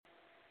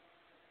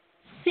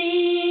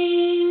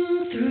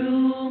Sing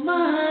through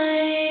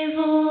my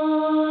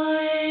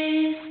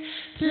voice,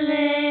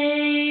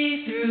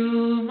 play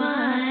through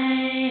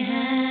my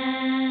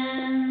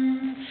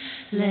hands,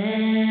 let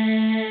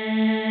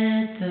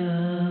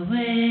the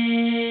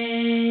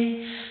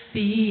way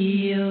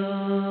be open.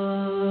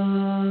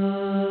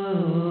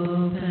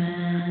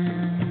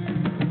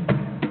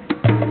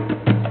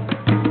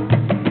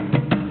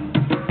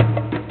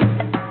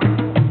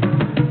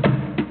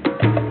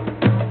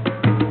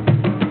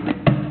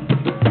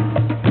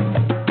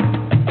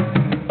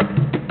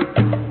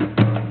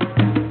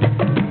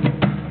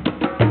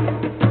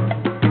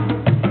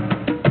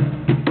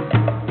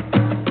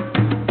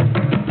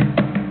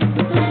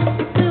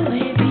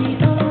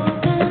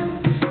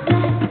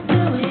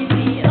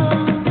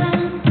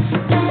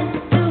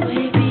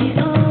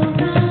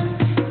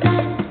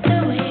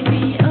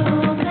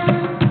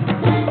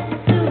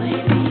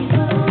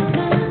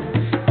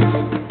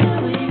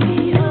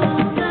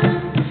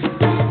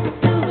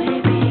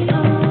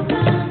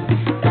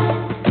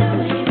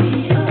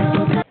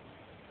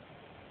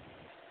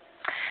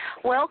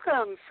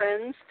 Welcome,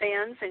 friends,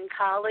 fans, and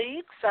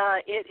colleagues.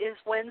 It is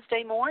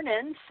Wednesday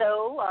morning,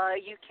 so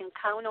you can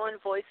count on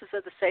Voices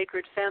of the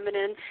Sacred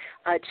Feminine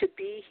to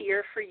be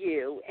here for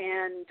you.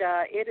 And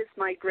it is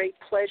my great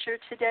pleasure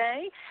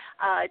today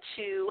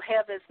to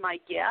have as my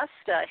guest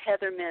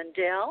Heather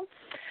Mendel,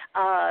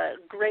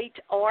 great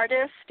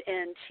artist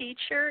and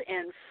teacher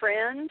and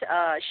friend.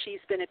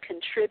 She's been a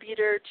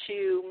contributor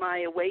to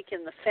my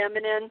Awaken the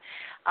Feminine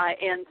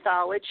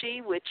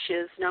anthology, which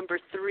is number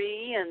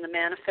 3 in the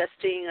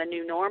Manifesting a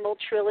New Normal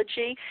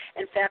trilogy.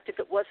 In fact, if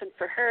it wasn't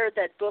for her,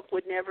 that book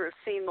would never have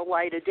seen the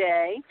light of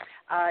day.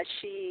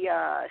 She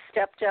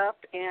stepped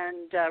up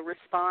and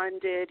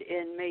responded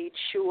and made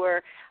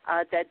sure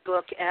that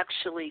book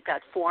actually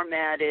got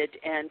formatted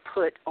and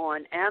put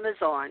on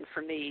Amazon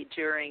for me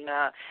during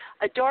a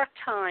dark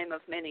time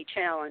of many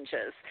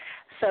challenges.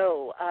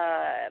 So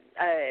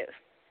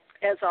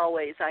as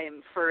always, I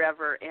am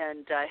forever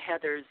in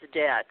Heather's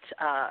debt,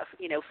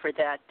 for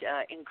that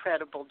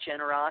incredible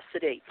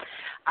generosity.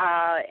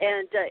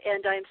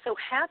 And I'm so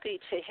happy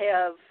to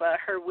have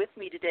her with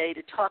me today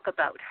to talk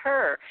about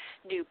her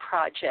new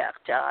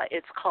project.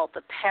 It's called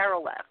the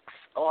Parallax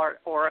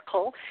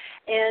Oracle.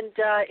 And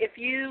if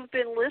you've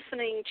been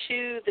listening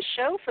to the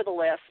show for the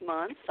last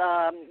month,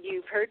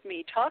 you've heard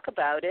me talk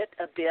about it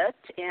a bit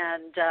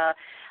and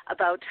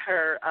about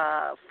her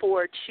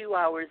 4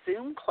 2-hour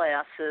Zoom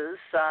classes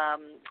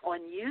on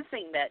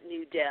using that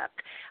new deck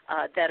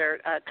that are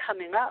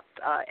coming up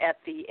at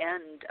the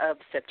end of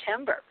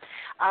September.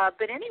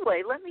 But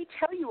anyway, let me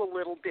tell you a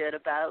little bit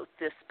about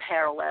this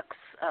Parallax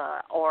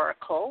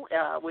Oracle,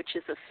 which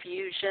is a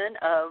fusion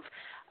of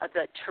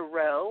the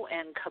Tarot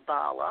and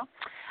Kaballah.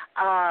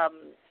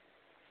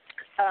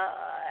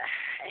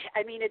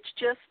 It's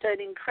just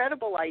an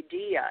incredible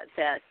idea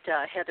that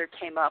Heather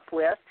came up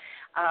with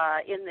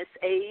in this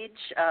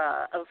age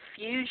of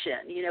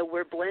fusion.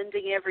 We're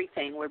blending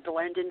everything. We're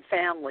blending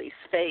families,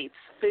 faiths,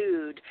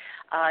 food.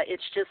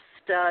 It's just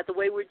the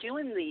way we're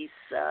doing these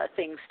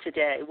things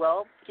today.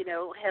 Well,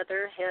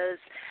 Heather has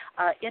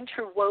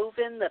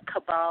interwoven the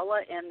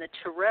Kaballah and the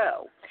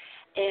Tarot.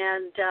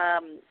 And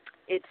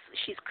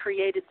she's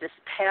created this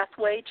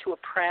pathway to a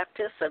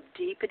practice of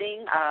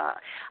deepening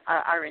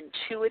our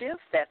intuitive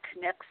that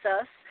connects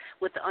us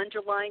with the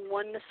underlying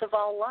oneness of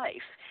all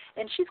life.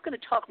 And she's going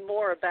to talk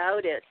more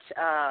about it,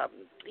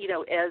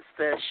 as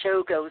the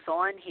show goes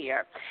on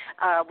here.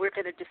 We're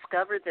going to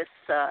discover this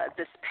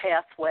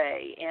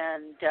pathway,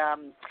 and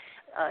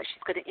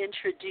she's going to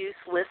introduce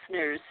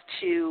listeners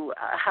to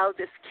how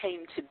this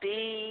came to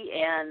be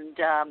and,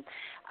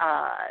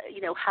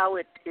 how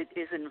it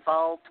is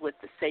involved with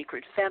the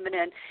sacred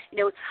feminine.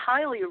 It's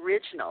highly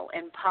original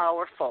and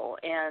powerful,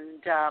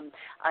 and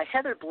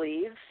Heather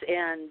believes,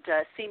 and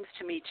seems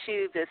to me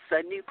too, this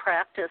new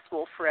practice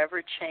will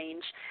forever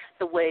change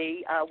the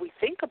way we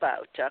think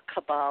about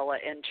Kaballah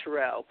and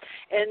Tarot.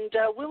 And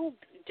we'll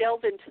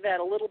delve into that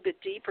a little bit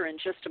deeper in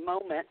just a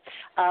moment,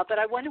 but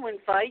I want to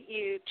invite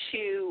you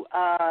to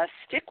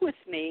stick with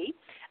me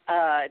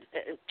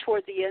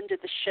toward the end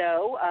of the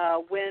show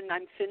when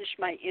I'm finished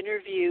my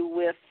interview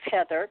with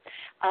Heather.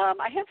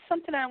 I have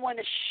something I want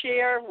to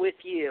share with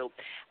you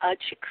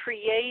to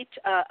create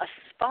a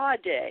spa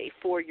day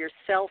for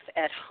yourself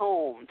at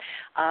home.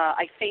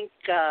 I think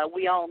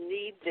we all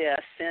need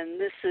this, and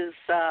this is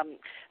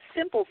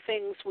simple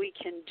things we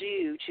can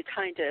do to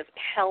kind of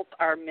help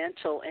our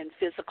mental and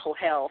physical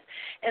health,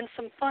 and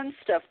some fun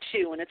stuff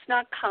too. And it's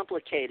not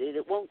complicated.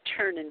 It won't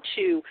turn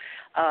into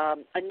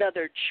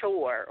another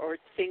chore or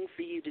thing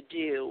for you to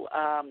do.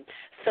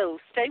 So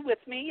stay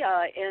with me,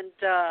 and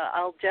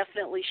I'll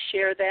definitely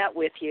share that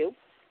with you.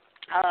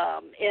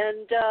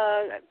 And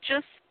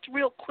just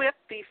real quick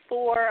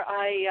before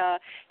I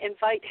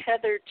invite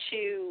Heather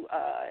to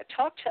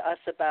talk to us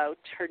about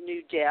her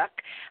new deck,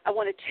 I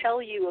want to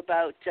tell you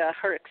about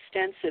her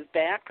extensive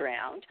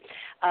background.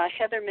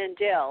 Heather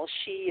Mendel,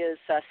 she is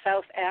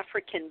South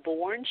African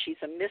born. She's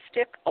a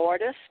mystic,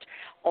 artist,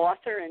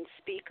 author, and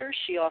speaker.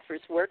 She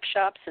offers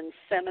workshops and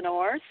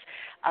seminars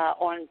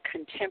on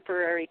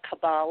contemporary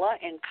Kaballah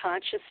and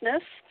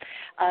consciousness.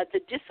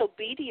 The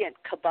Disobedient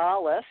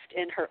Kabbalist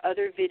and her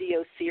other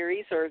video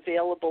series are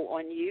available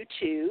on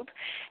YouTube.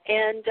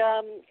 And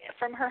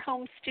from her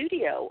home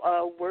studio,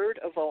 Word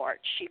of Art,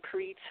 she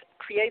creates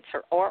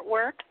her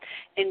artwork,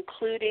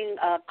 including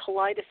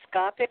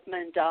kaleidoscopic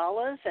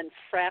mandalas and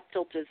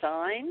fractal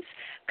designs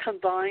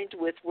combined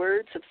with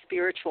words of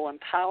spiritual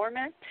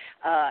empowerment.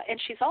 And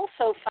she's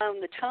also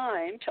found the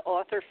time to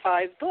author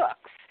 5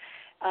 books.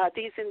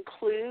 These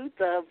include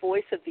The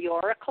Voice of the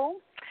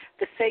Oracle,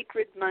 The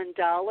Sacred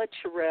Mandala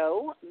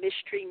Tarot,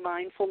 Mystery,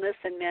 Mindfulness,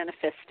 and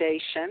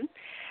Manifestation,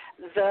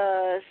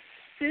 The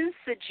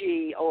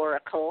Syzygy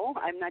Oracle,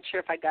 I'm not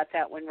sure if I got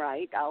that one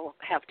right, I'll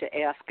have to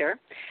ask her,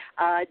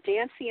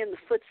 Dancing in the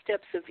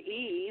Footsteps of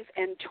Eve,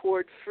 and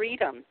Toward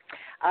Freedom.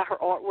 Her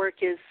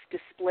artwork is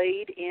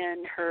displayed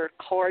in her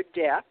card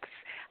decks,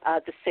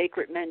 the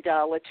Sacred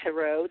Mandala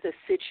Tarot, the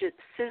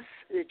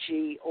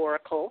Syzygy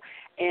Oracle,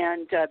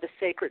 and the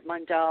Sacred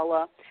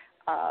Mandala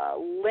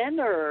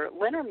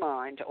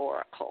Lenormand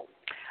Oracle.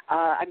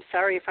 I'm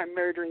sorry if I'm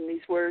murdering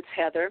these words,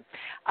 Heather.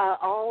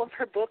 All of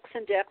her books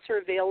and decks are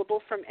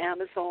available from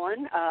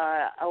Amazon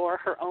or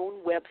her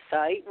own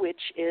website,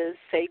 which is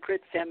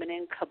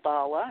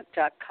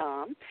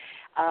sacredfeminine.kabbalah.com.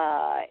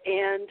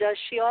 And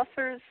she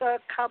offers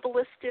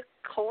Kabbalistic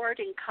card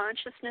and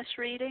consciousness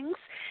readings,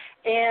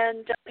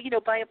 and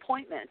by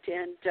appointment.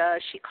 And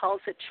she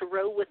calls it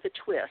Tarot with a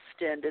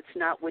Twist, and it's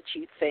not what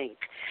you think.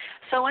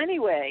 So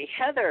anyway,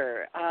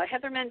 Heather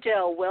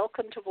Mendel,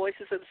 welcome to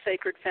Voices of the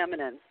Sacred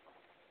Feminine.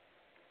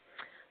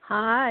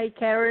 Hi,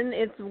 Karen.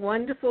 It's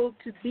wonderful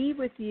to be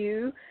with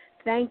you.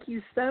 Thank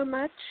you so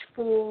much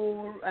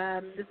for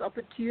this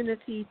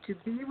opportunity to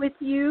be with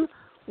you.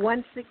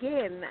 Once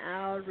again,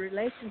 our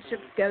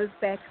relationship goes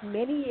back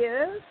many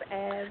years,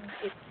 and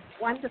it's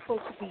wonderful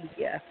to be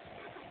here.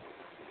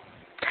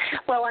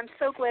 Well, I'm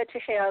so glad to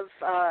have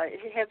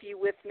you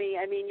with me.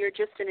 I mean, you're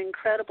just an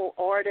incredible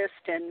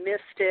artist and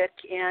mystic,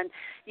 and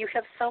you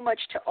have so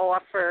much to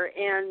offer.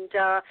 And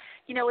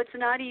it's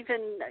not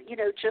even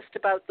just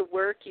about the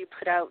work you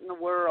put out in the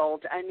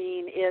world. I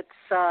mean,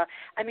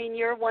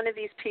 you're one of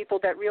these people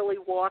that really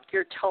walk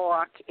your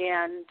talk.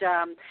 And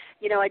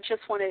I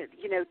just want to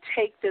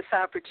take this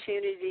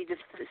opportunity to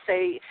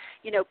say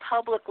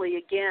publicly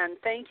again,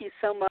 thank you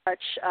so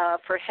much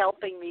for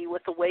helping me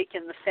with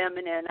Awaken the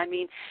Feminine. I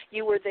mean,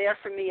 you were there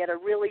for me at a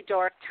really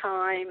dark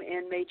time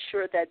and made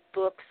sure that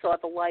books saw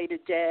the light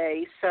of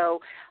day.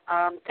 So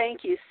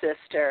thank you,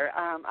 sister.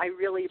 I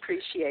really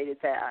appreciated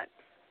that.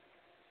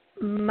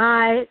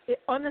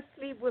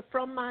 Honestly,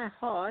 from my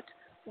heart,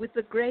 with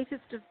the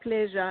greatest of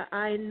pleasure.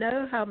 I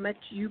know how much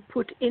you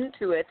put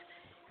into it,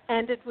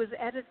 and it was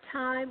at a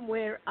time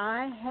where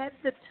I had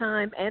the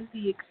time and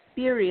the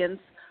experience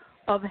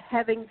of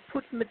having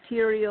put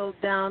material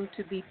down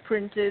to be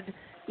printed,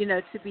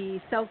 to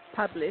be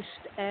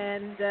self-published,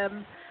 and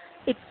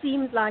it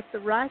seemed like the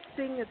right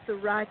thing at the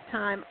right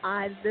time.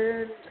 I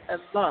learned a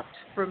lot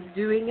from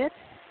doing it,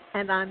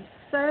 and I'm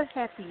so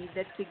happy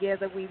that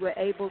together we were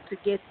able to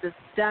get this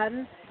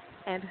done,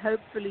 and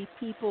hopefully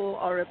people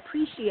are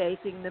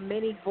appreciating the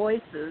many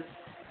voices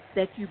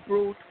that you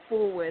brought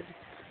forward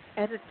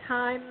at a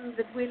time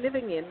that we're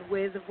living in,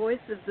 where the voice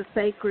of the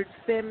sacred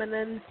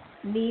feminine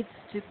needs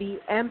to be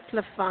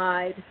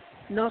amplified,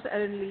 not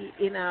only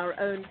in our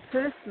own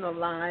personal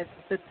lives,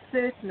 but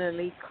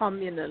certainly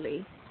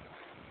communally.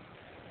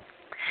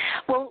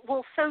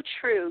 Well, so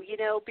true,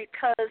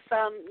 because,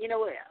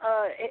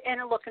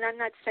 and look, and I'm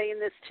not saying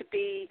this to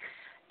be,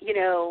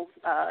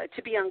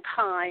 to be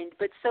unkind,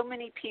 but so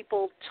many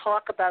people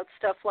talk about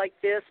stuff like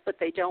this, but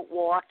they don't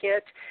walk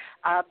it.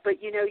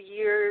 But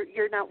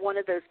you're not one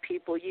of those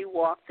people. You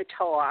walk the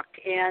talk,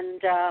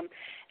 and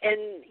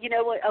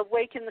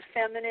Awaken the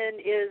Feminine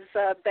is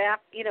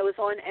back, is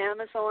on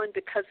Amazon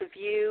because of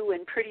you,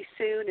 and pretty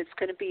soon it's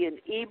going to be in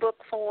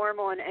ebook form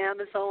on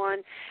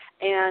Amazon.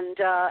 And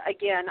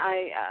again,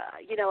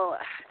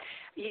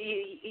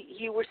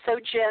 you were so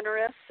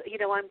generous.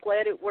 I'm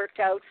glad it worked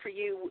out for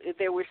you.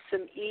 There was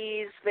some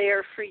ease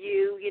there for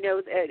you.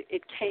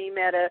 It came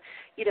at an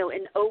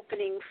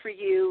opening for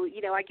you.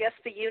 I guess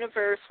the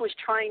universe was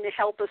trying to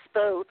help us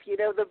both.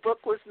 The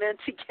book was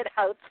meant to get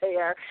out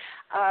there.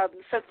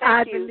 So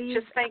thank you.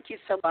 Just thank you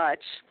so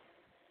much.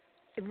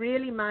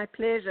 Really, my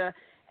pleasure.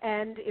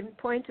 And in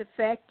point of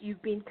fact,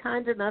 you've been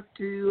kind enough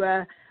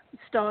to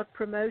start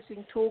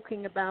promoting,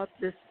 talking about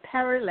this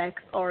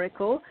Parallax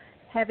Oracle,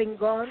 having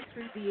gone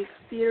through the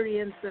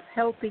experience of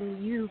helping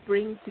you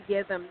bring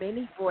together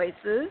many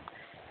voices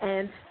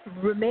and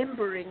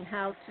remembering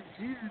how to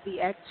do the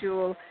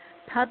actual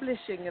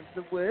publishing of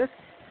the work.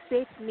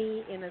 set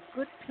me in a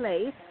good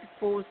place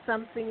for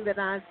something that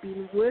I've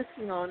been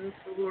working on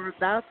for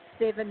about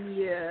 7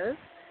 years.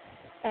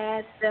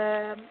 And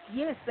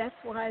yes, that's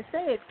why I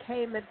say it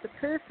came at the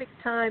perfect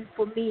time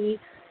for me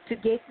to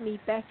get me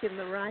back in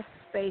the right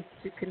space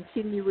to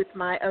continue with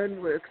my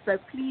own work. So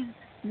please,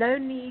 no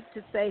need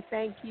to say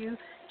thank you,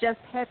 just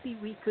happy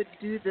we could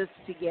do this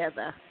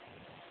together.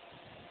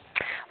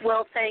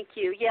 Well, thank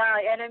you. Yeah,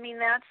 and I mean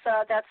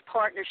that's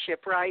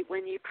partnership, right?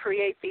 When you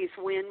create these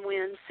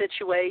win-win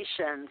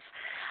situations.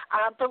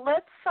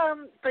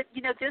 But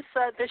you know,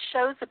 this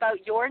show's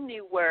about your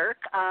new work.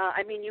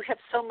 I mean, you have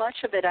so much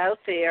of it out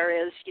there,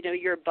 as you know,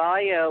 your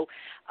bio,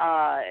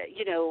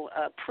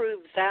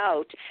 proves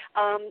out.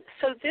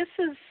 So this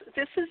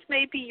is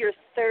maybe your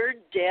third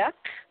deck,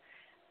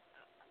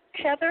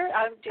 Heather.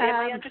 Am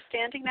I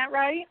understanding that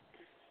right?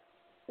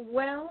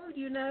 Well,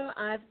 you know,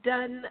 I've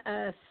done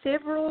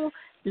several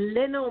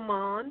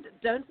Lenormand.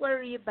 Don't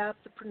worry about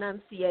the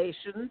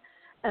pronunciation.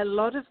 A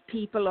lot of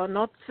people are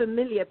not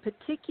familiar,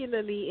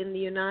 particularly in the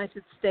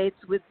United States,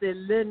 with the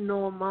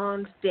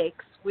Lenormand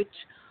decks, which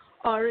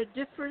are a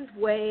different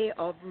way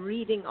of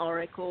reading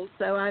oracles.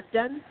 So I've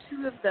done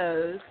 2 of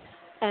those,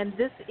 and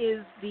this is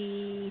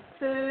the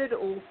 3rd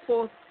or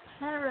 4th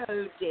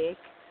tarot deck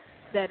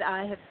that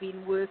I have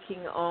been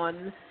working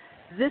on.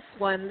 This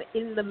one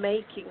in the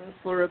making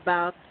for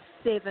about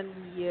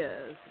 7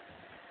 years.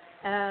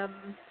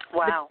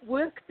 Wow. The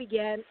work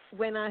began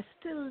when I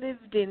still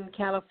lived in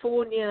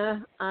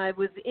California. I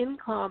was in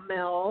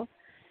Carmel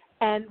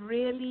and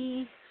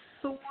really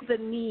saw the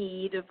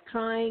need of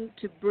trying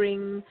to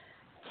bring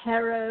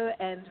tarot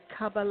and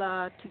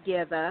Kaballah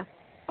together,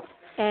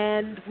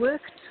 and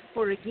worked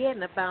for,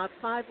 again, about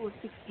 5 or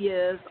 6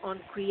 years on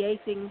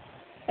creating,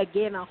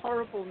 again, a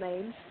horrible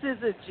name,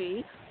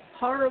 Syzygy,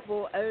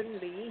 horrible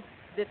only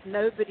that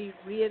nobody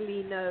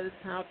really knows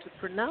how to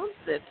pronounce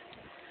it.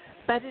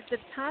 But the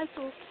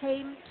title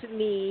came to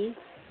me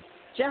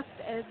just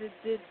as it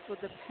did for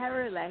the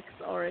Parallax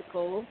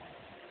Oracle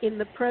in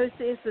the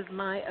process of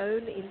my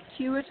own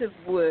intuitive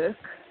work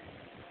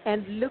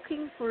and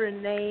looking for a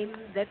name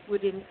that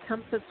would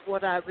encompass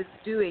what I was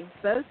doing.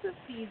 Both of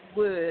these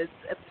words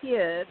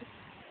appeared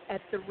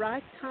at the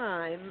right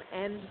time,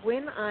 and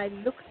when I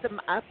looked them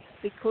up,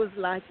 because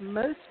like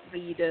most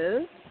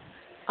readers,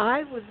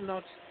 I was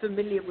not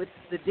familiar with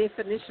the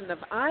definition of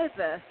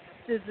either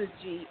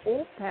Syzygy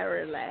or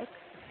Parallax,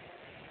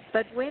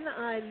 but when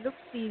I looked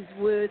these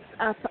words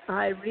up,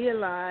 I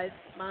realized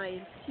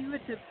my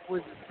intuitive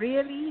was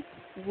really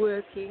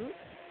working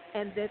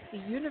and that the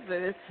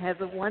universe has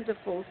a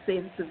wonderful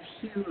sense of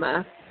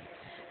humor.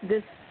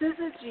 The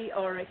Syzygy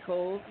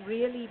Oracle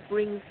really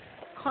brings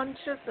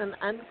conscious and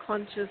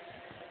unconscious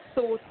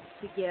thoughts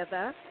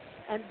together,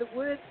 and the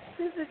word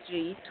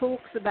Syzygy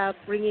talks about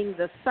bringing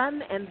the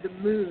sun and the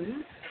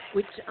moon,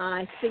 which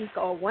I think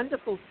are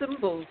wonderful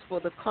symbols for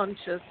the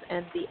conscious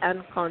and the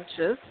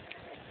unconscious,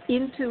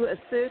 into a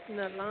certain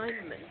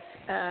alignment.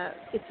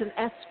 It's an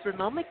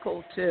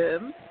astronomical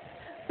term,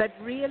 but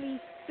really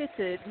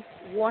fitted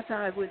what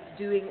I was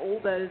doing all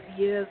those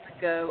years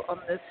ago on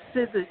the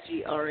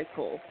Syzygy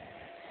Oracle.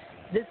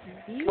 This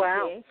new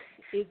deck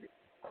is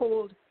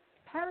called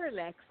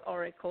Parallax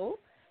Oracle,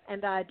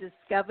 and I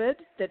discovered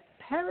that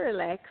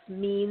parallax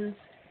means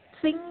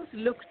things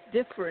look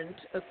different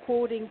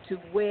according to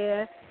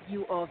where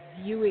you are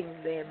viewing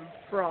them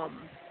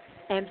from.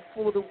 And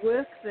for the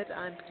work that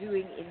I'm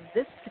doing in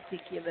this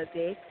particular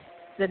deck,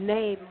 the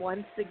name,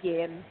 once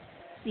again,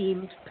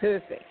 seemed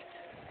perfect.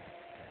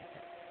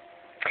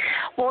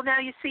 Well, now,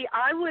 you see,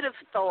 I would have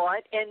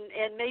thought,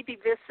 and maybe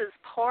this is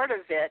part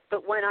of it,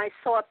 but when I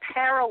saw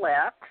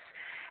Parallax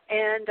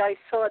and I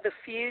saw the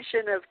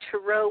fusion of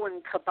Tarot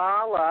and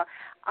Kaballah,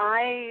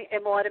 I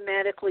am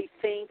automatically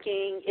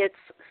thinking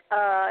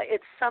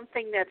it's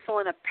something that's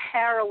on a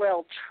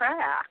parallel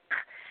track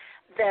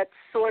that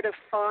sort of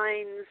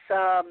finds,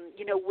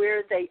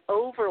 where they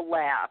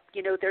overlap.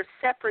 You know, they're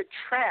separate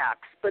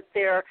tracks, but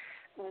they're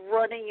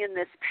running in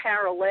this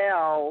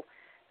parallel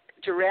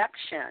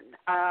direction.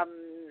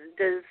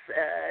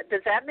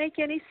 Does that make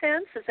any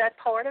sense? Is that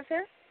part of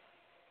it?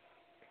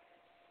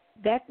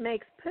 That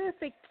makes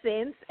perfect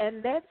sense,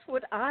 and that's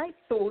what I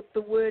thought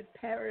the word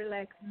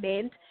parallax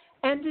meant.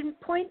 And in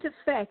point of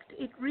fact,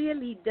 it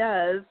really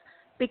does,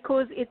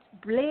 because it's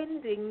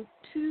blending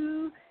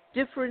 2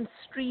 different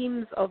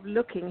streams of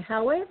looking.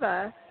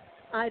 However,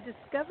 I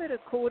discovered,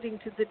 according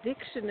to the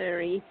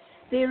dictionary,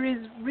 there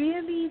is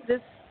really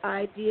this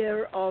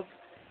idea of,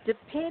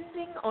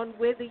 depending on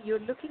whether you're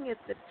looking at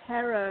the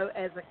tarot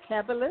as a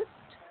Kabbalist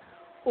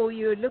or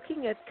you're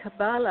looking at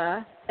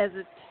Kaballah as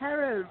a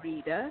tarot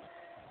reader,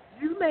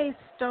 you may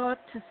start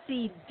to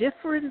see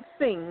different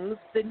things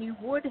than you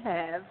would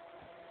have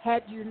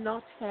had you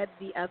not had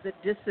the other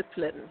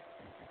discipline.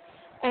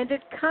 And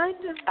it kind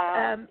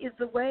of is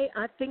the way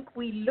I think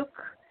we look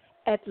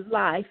at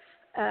life.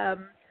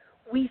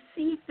 We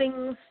see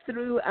things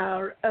through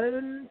our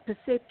own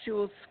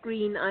perceptual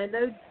screen. I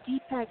know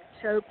Deepak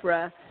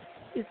Chopra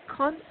is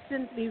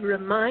constantly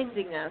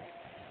reminding us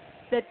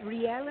that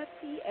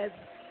reality as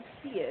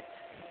we see it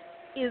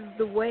is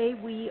the way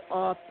we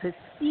are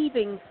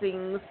perceiving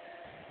things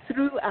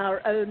through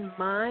our own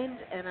mind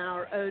and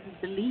our own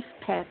belief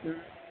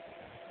patterns,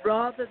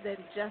 rather than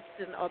just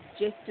an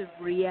objective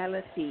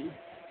reality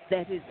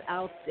that is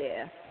out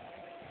there.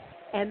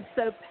 And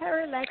so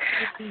Parallax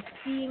would be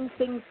seeing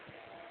things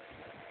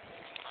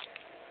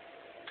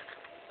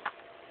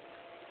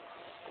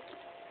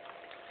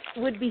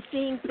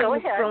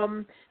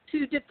from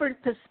two different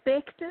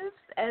perspectives,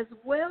 as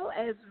well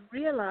as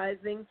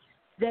realizing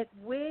that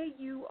where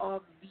you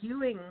are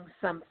viewing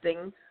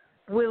something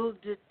will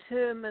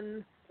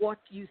determine what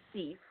you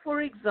see.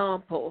 For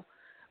example,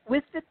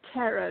 with the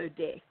tarot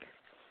deck,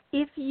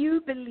 if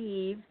you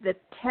believe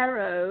that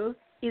tarot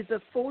is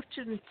a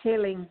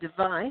fortune-telling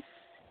device,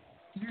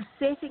 you're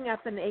setting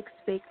up an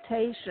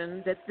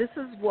expectation that this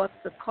is what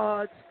the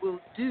cards will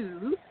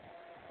do,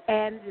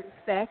 and in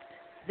fact,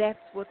 that's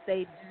what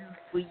they do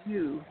for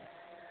you.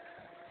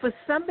 For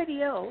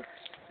somebody else,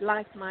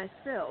 like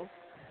myself,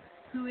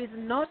 who is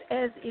not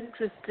as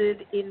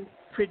interested in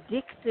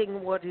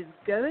predicting what is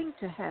going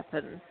to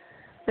happen,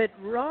 but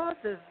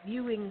rather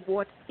viewing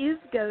what is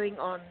going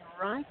on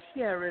right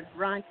here and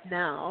right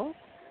now,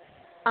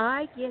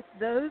 I get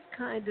those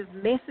kind of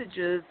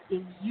messages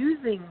in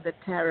using the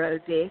tarot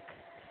deck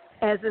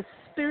as a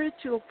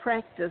spiritual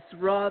practice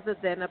rather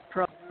than a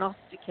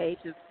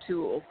prognosticative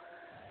tool.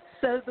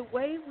 So the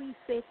way we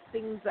set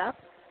things up,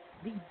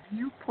 the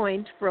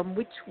viewpoint from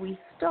which we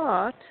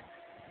start,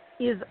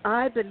 is,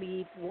 I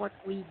believe, what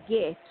we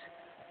get.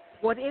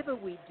 Whatever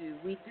we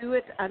do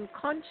it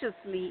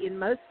unconsciously in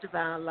most of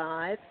our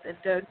lives and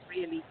don't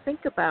really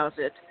think about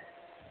it.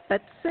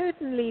 But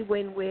certainly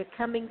when we're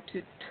coming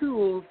to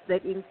tools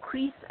that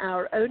increase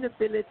our own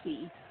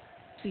ability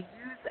to use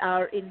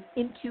our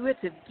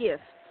intuitive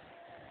gifts,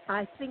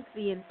 I think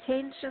the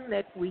intention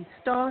that we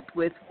start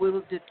with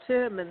will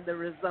determine the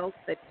result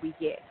that we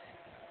get.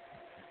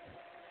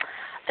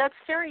 That's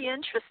very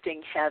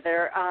interesting,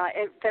 Heather.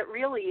 That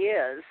really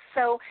is.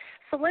 So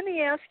let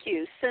me ask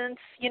you, since,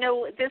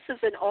 this is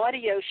an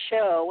audio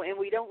show and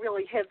we don't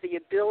really have the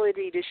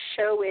ability to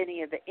show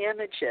any of the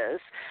images,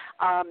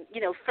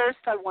 first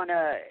I want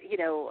to,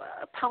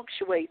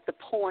 punctuate the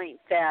point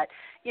that,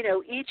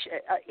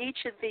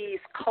 each of these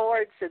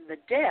cards in the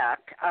deck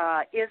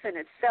is in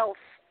itself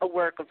a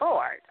work of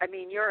art. I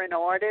mean, you're an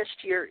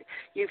artist.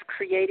 You've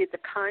created the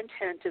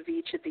content of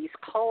each of these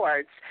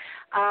cards.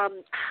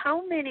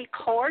 How many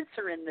cards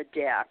are in the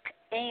deck?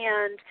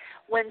 And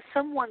when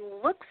someone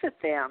looks at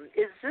them,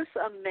 is this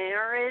a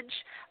marriage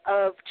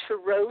of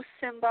Tarot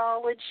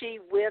symbology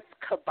with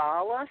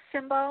Kaballah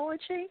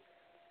symbology?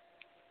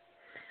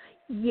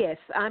 Yes,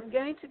 I'm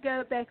going to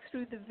go back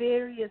through the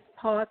various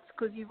parts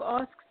because you've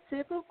asked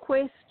several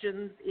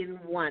questions in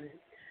one.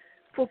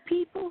 For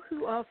people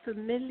who are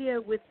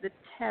familiar with the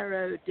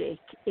tarot deck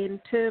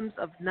in terms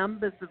of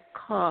numbers of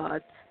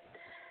cards,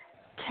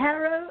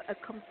 a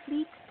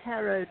complete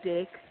tarot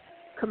deck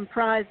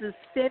comprises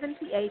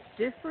 78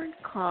 different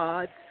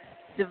cards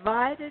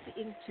divided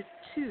into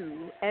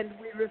two, and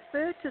we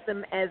refer to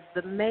them as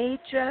the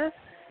major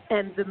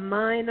and the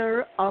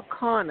minor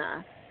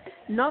arcana.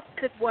 Not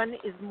that one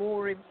is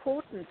more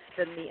important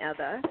than the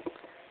other,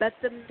 but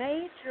the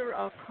major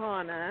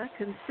arcana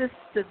consists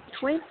of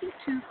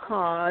 22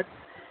 cards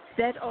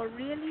that are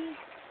really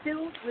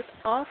filled with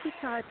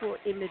archetypal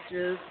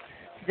images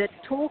that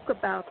talk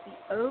about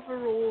the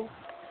overall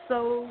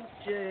soul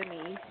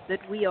journey that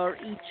we are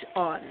each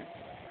on.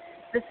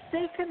 The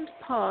second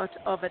part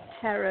of a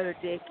tarot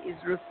deck is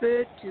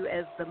referred to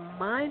as the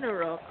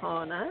minor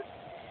arcana,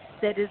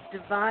 that is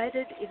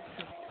divided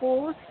into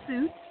 4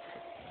 suits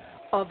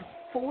of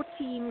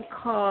 14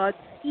 cards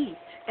each.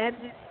 And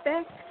in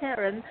fact,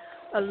 Karen,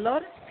 a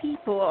lot of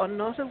people are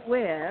not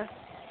aware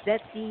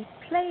that the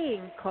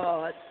playing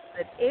cards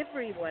that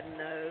everyone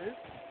knows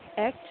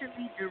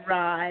actually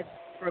derive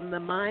from the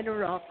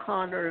minor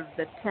arcana of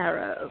the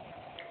tarot.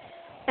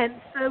 And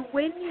so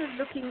when you're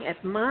looking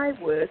at my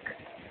work,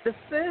 the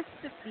first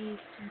of these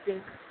 2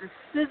 decks,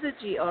 the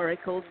Syzygy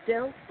Oracle,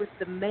 dealt with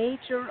the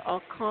major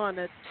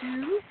arcana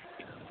 2,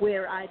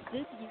 where I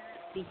did use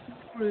the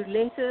Hebrew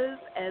letters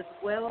as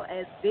well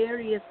as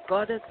various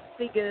goddess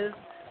figures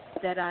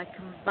that I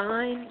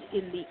combined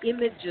in the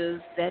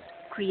images that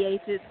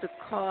created the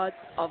cards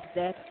of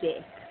that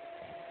deck.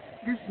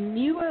 This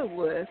newer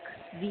work,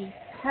 the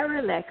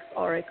Parallax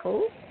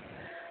Oracle,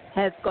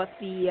 has got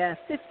the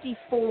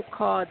 54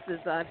 cards, as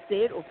I've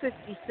said, or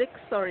 56,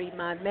 sorry,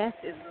 my math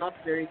is not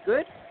very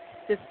good.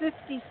 The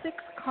 56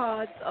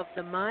 cards of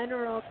the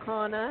minor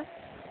arcana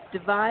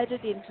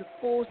divided into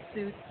 4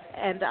 suits,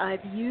 and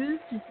I've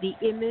used the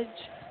image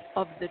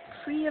of the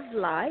tree of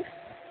life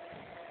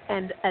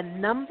and a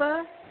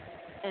number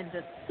and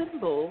a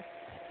symbol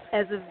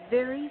as a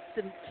very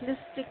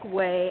simplistic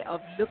way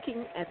of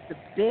looking at the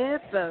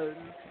bare bones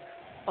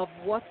of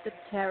what the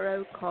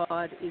tarot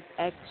card is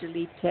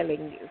actually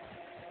telling you.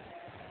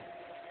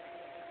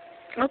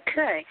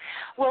 Okay.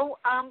 Well,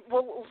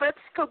 let's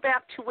go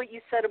back to what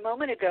you said a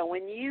moment ago.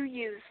 When you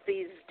use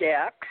these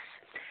decks,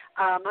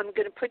 I'm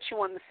going to put you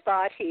on the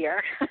spot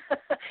here.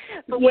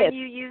 But Yes. when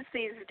you use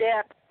these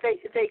decks,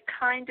 they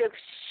kind of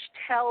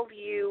tell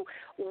you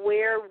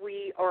where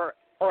we are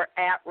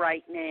at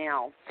right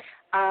now.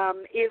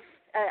 If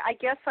I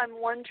guess I'm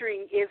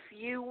wondering if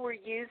you were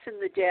using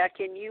the deck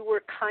and you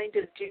were kind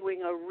of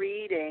doing a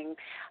reading,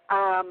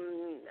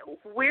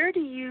 where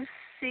do you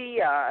see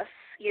us?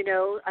 You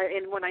know,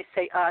 and when I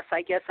say us,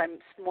 I guess I'm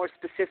more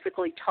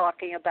specifically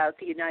talking about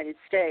the United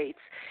States.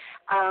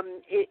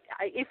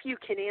 If you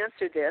can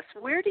answer this,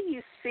 where do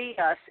you see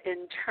us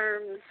in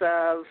terms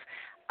of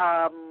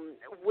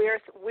where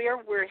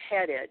we're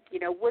headed? You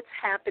know, what's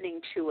happening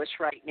to us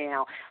right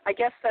now? I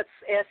guess that's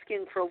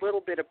asking for a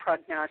little bit of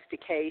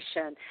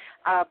prognostication.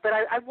 But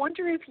I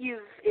wonder if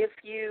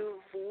you've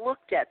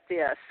looked at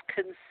this,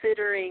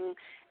 considering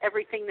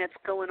everything that's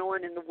going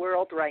on in the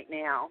world right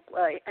now.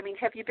 I mean,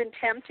 have you been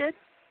tempted?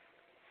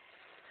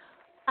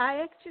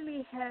 I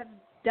actually have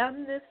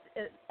done this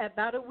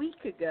about a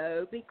week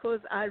ago because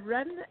I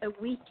run a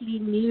weekly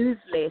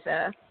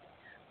newsletter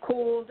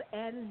called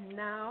And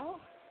Now,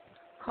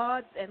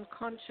 Cards and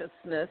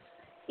Consciousness,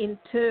 in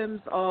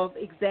terms of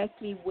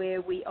exactly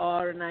where we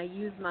are, and I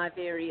use my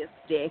various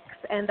decks.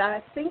 And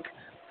I think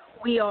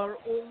we are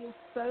all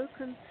so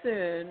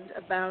concerned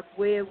about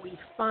where we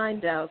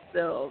find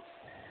ourselves.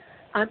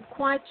 I'm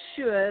quite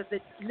sure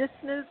that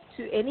listeners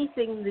to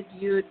anything that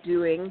you're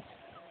doing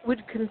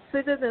would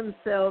consider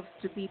themselves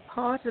to be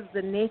part of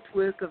the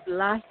network of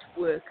light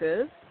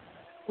workers,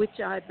 which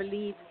I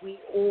believe we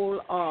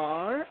all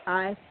are.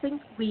 I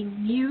think we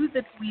knew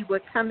that we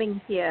were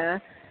coming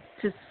here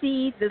to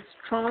see this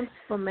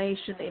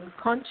transformation in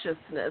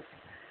consciousness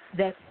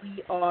that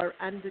we are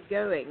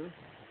undergoing,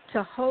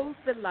 to hold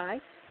the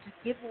light, to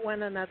give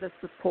one another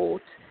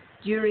support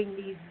during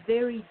these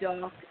very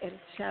dark and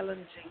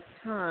challenging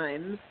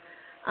times.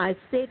 I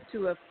said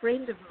to a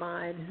friend of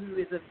mine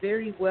who is a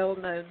very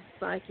well-known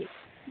psychic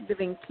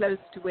living close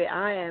to where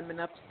I am in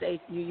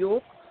upstate New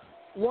York,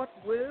 what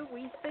were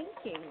we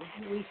thinking?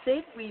 We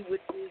said we would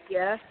be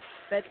here,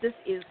 but this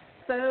is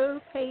so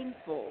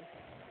painful.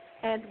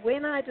 And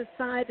when I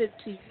decided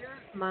to use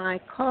my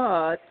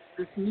cards,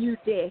 this new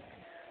deck,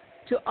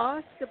 to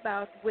ask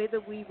about whether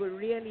we were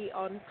really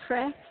on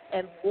track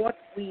and what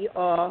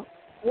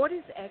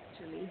is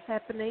actually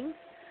happening,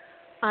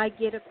 I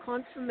get a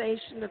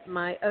confirmation of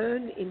my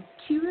own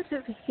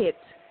intuitive hit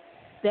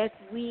that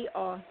we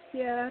are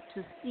here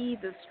to see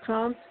this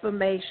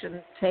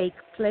transformation take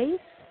place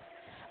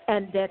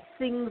and that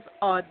things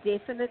are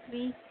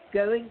definitely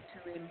going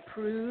to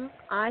improve.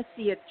 I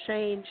see a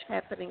change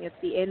happening at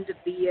the end of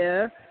the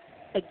year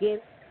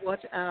against what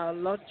our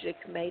logic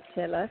may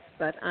tell us,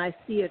 but I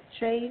see a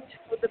change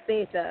for the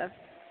better.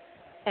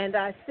 And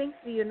I think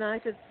the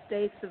United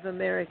States of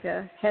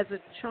America has a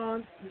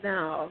chance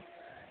now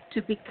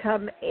to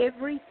become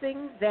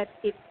everything that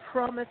it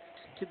promised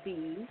to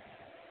be,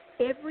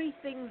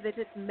 everything that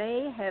it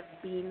may have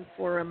been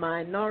for a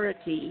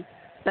minority,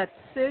 but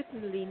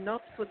certainly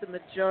not for the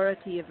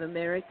majority of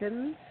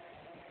Americans.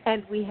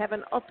 And we have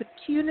an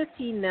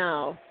opportunity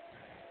now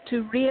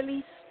to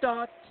really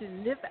start to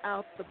live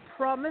out the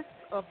promise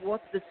of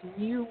what this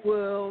new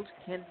world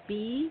can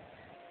be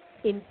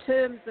in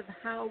terms of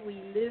how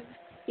we live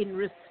in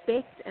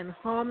respect and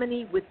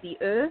harmony with the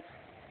earth,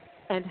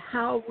 and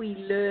how we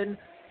learn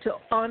to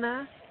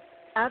honor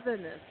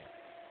otherness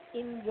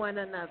in one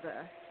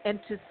another and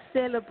to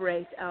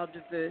celebrate our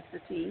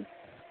diversity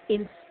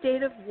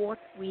instead of what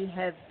we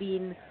have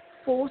been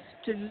forced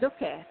to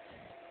look at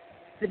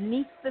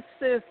beneath the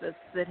surface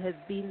that has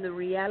been the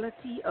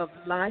reality of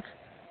life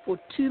for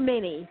too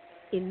many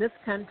in this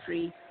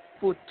country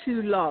for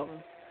too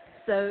long.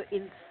 So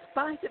in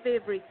spite of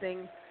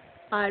everything,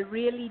 I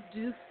really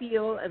do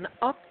feel an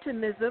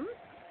optimism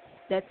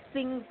that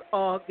things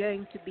are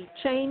going to be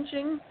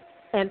changing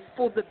and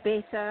for the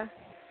better,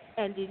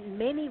 and in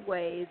many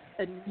ways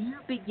a new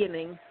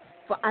beginning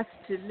for us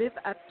to live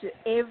up to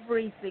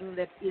everything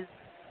that is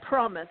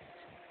promised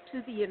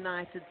to the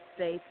United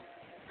States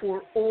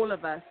for all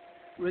of us,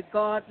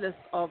 regardless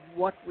of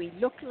what we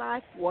look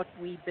like, what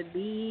we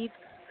believe,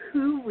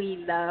 who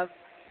we love,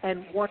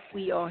 and what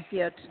we are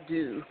here to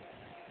do.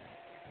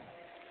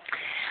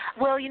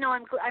 Well, you know,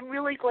 I'm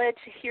really glad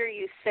to hear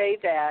you say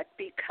that,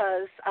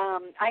 because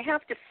I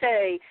have to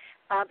say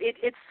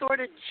it sort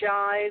of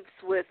jives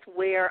with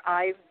where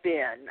I've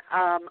been.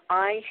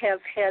 I have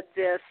had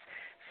this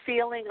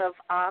feeling of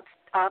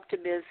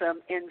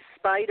optimism in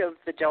spite of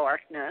the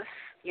darkness,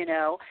 you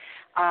know,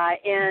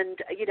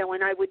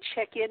 and I would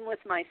check in with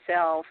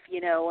myself,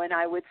 you know, and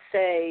I would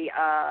say,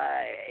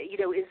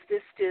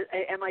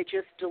 am I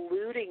just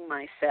deluding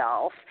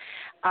myself?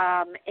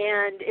 And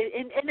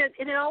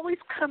it always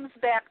comes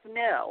back,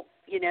 no,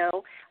 you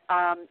know,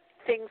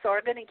 things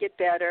are going to get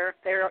better.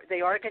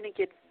 They are going to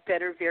get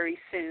better very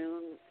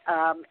soon,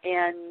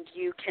 and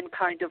you can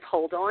kind of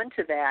hold on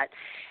to that.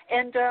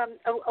 And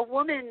a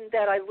woman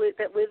that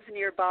lives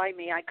nearby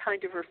me, I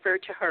kind of refer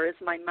to her as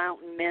my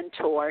mountain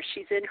mentor.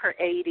 She's in her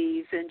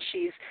 80s, and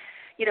she's,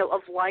 you know,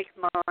 of like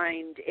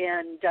mind,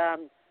 and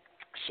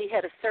she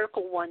had a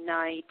circle one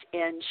night,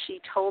 and she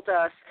told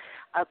us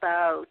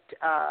about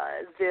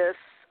this.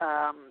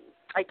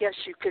 I guess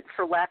you could,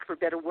 for lack of a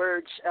better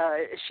words,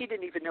 she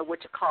didn't even know what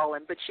to call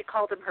him, but she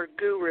called him her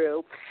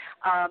guru.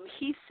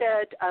 He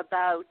said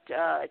about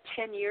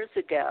 10 years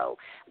ago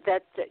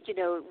that,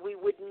 we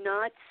would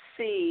not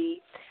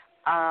see,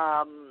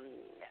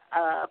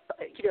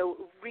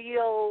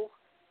 real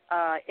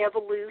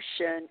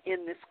evolution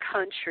in this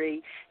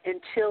country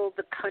until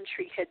the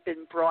country had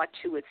been brought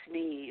to its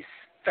knees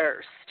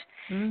first.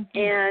 Mm-hmm.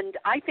 And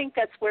I think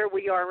that's where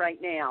we are right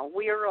now.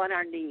 We are on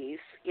our knees.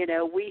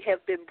 We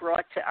have been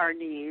brought to our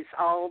knees.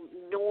 All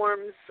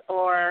norms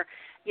are,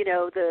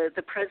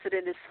 the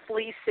president is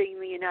fleecing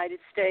the United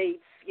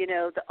States,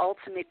 the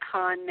ultimate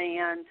con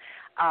man,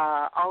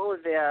 all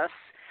of this.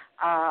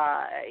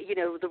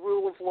 The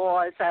rule of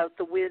law is out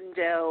the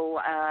window.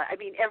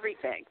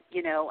 Everything,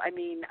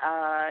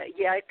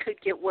 it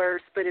could get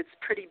worse, but it's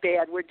pretty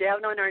bad. We're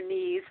down on our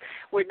knees.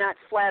 We're not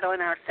flat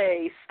on our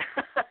face.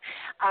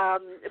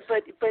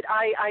 But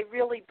I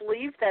really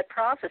believe that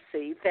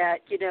prophecy that,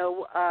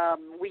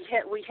 we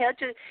had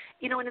to,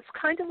 and it's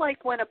kind of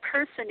like when a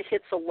person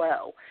hits a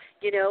low,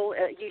 you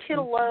hit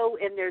a low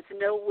and there's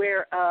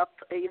nowhere up.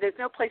 There's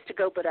no place to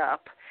go but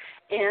up.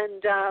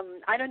 And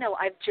I don't know,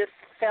 I've just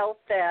felt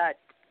that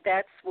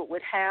that's what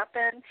would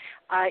happen.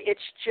 It's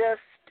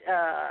just,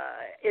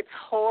 it's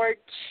hard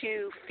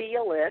to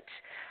feel it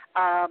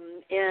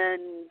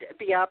and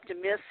be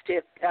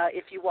optimistic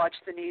if you watch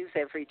the news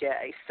every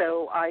day.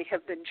 So I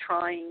have been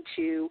trying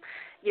to,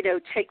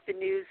 take the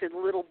news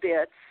in little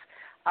bits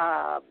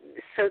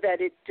so that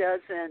it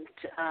doesn't,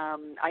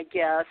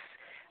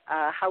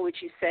 how would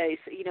you say,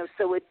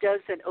 so it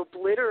doesn't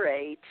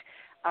obliterate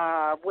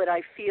what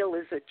I feel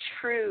is a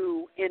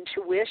true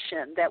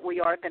intuition that we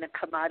are going to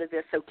come out of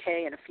this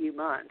okay in a few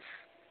months.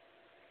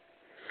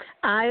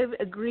 I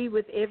agree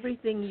with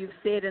everything you've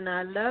said, and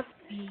I love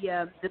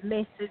the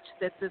message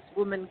that this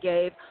woman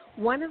gave.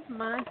 One of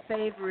my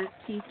favorite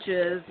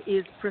teachers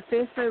is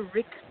Professor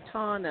Rick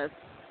Tarnas,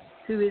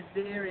 who is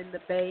there in the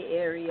Bay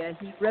Area.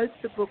 He wrote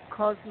the book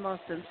Cosmos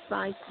and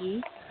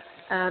Psyche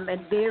and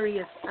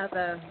various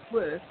other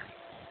works,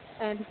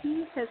 and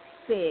he has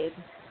said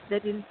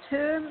that in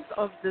terms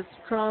of this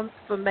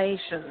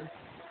transformation,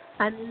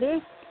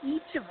 unless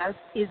each of us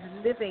is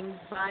living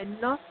by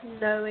not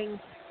knowing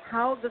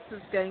how this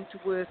is going to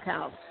work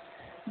out,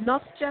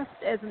 not just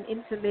as an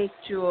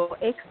intellectual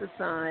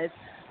exercise,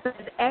 but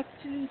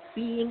actually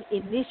being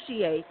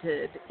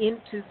initiated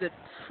into the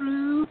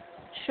true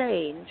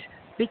change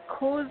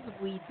because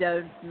we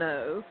don't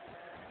know,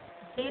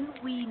 then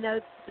we know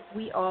that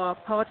we are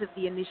part of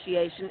the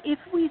initiation. If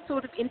we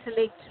sort of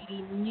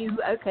intellectually knew,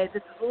 okay,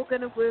 this is all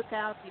going to work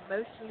out,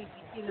 emotionally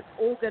we feel it's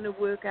all going to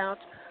work out,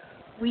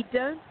 we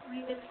don't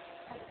really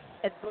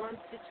take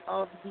advantage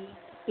of the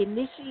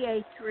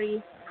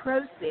initiatory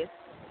process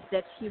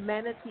that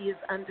humanity is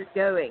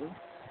undergoing.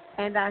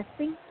 And I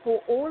think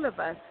for all of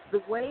us, the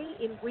way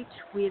in which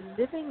we're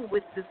living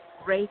with this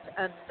great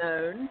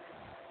unknown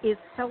is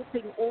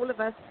helping all of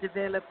us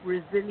develop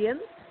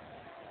resilience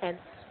and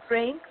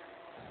strength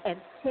and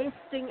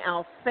testing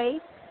our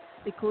faith,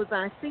 because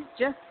I think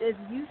just as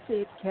you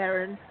said,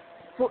 Karen,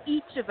 for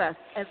each of us,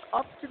 as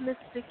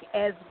optimistic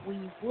as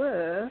we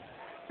were,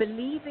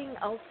 believing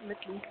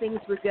ultimately things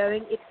were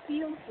going, it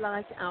feels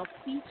like our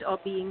feet are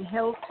being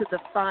held to the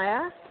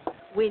fire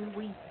when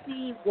we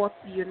see what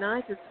the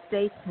United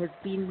States has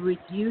been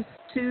reduced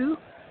to,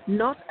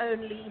 not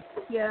only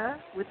here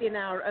within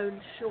our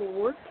own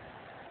shores,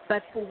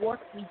 but for what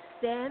we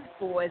stand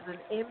for as an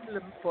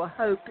emblem for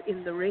hope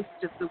in the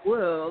rest of the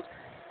world.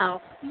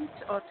 Our feet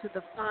are to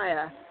the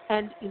fire,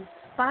 and in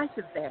spite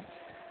of that,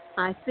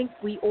 I think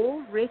we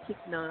all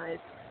recognize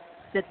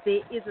that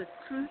there is a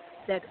truth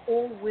that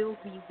all will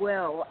be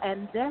well,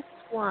 and that's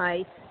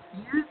why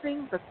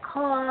using the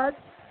cards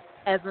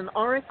as an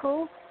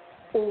oracle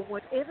or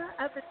whatever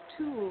other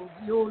tools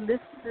your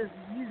listeners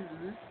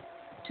use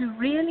to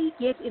really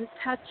get in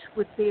touch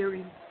with their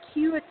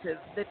intuitive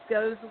that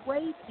goes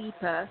way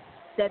deeper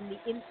than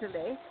the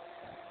intellect,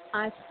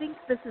 I think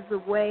this is a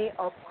way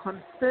of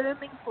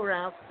confirming for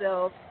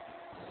ourselves,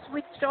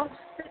 switch off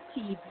the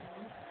TV,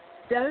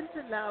 don't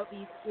allow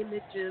these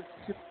images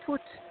to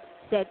put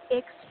that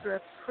extra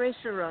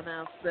pressure on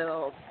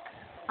ourselves.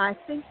 I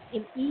think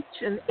in each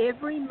and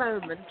every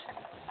moment,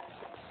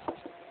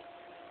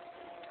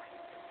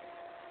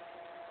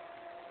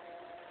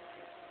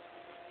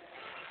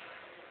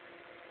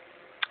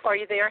 are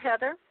you there,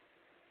 Heather?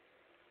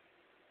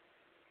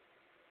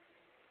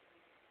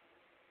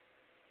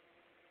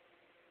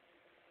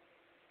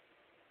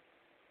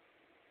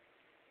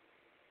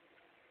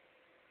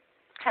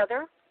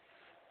 Heather?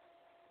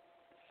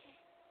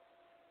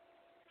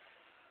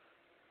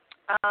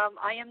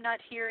 I am not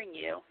hearing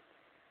you.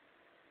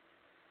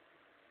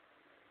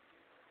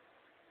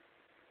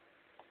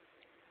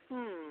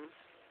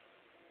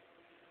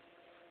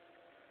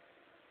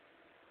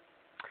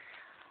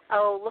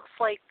 Oh, looks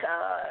like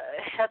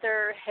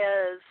Heather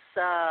has,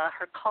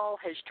 her call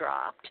has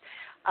dropped.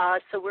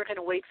 So we're going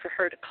to wait for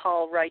her to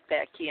call right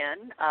back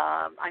in.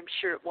 I'm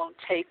sure it won't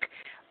take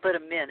but a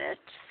minute.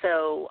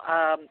 So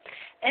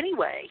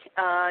anyway,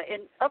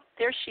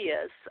 there she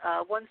is.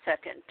 1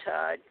 second.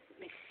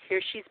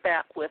 Here she's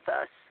back with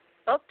us.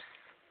 Oops.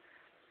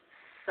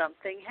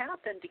 Something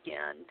happened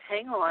again.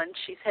 Hang on.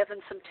 She's having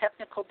some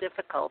technical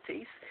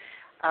difficulties,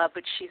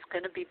 but she's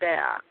going to be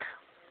back.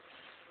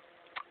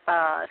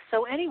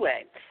 So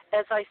anyway,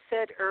 as I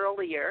said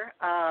earlier,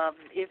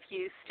 if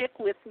you stick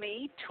with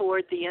me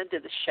toward the end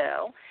of the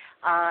show,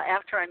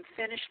 after I'm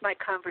finished my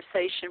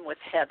conversation with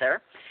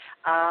Heather,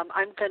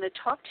 I'm going to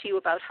talk to you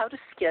about how to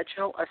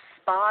schedule a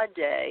spa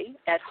day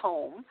at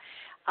home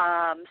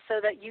so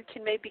that you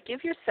can maybe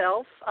give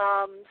yourself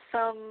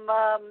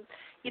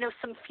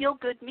some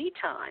feel-good me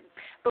time.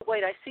 But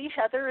wait, I see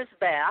Heather is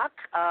back,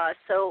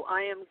 so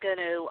I am going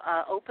to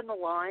open the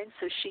line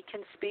so she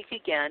can speak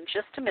again.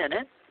 Just a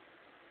minute.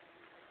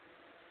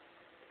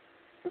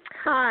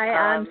 Hi,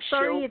 I'm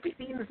sorry it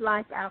seems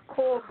like our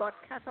call got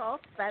cut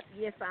off, but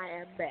yes, I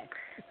am back.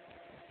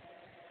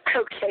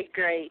 Okay,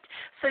 great.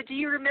 So do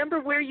you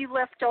remember where you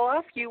left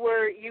off? You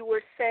were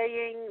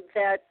saying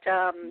that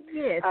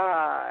yes.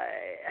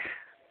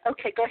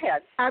 Okay, go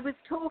ahead. I was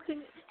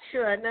talking,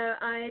 sure, no,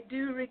 I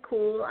do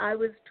recall, I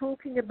was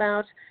talking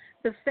about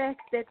the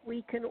fact that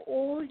we can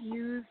all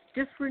use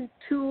different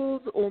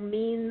tools or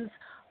means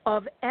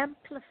of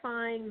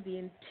amplifying the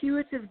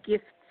intuitive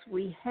gifts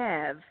we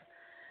have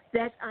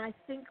that I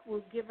think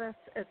will give us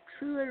a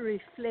truer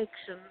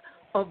reflection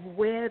of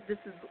where this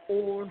is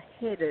all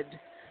headed.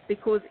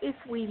 Because if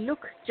we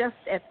look just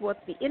at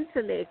what the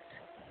intellect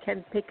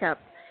can pick up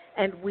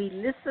and we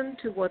listen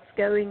to what's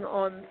going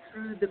on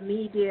through the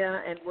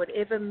media and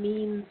whatever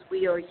means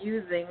we are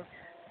using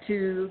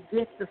to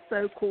get the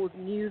so-called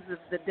news of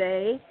the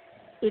day,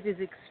 it is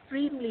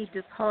extremely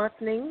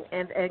disheartening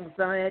and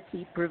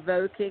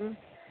anxiety-provoking.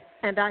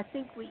 And I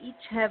think we each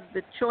have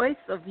the choice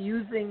of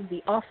using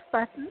the off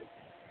button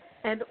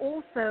and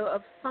also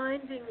of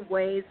finding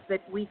ways that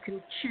we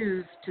can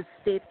choose to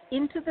step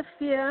into the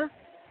fear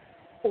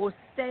or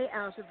stay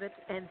out of it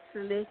and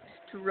select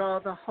to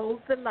rather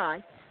hold the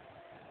light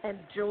and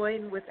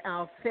join with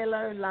our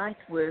fellow light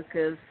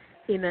workers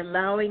in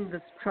allowing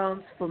this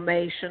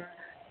transformation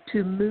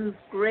to move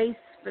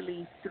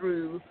gracefully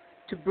through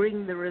to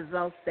bring the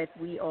results that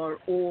we are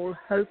all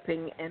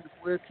hoping and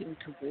working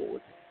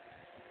towards.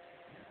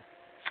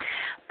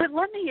 But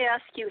let me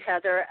ask you,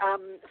 Heather,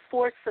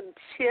 for some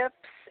tips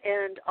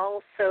and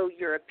also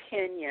your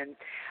opinion.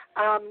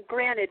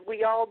 Granted,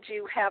 we all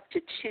do have to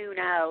tune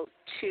out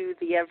to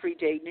the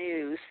everyday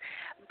news,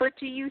 but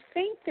do you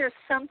think there's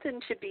something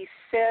to be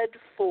said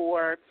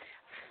for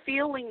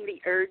feeling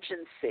the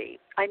urgency?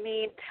 I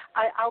mean,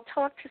 I'll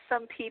talk to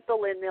some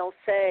people and they'll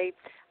say,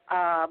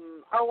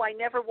 oh, I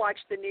never watch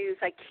the news.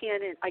 I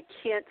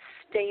can't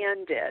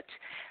stand it.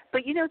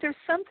 But, there's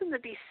something to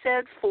be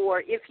said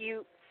for if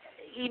you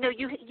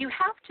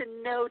have to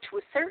know to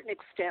a certain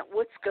extent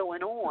what's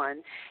going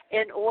on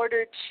in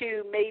order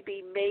to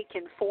maybe make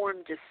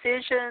informed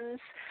decisions.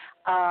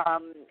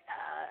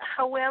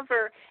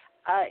 However,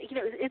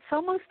 it's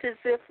almost as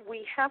if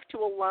we have to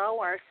allow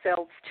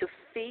ourselves to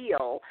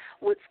feel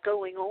what's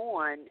going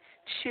on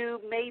to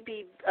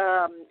maybe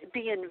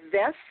be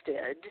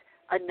invested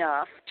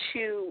enough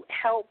to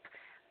help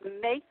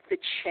make the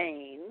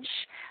change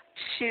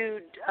to,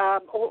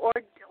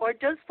 or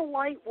does the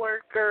light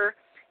worker,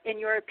 in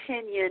your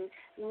opinion,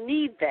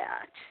 need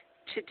that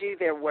to do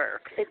their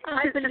work?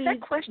 Does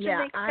that question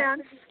make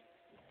sense?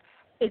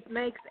 It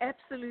makes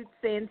absolute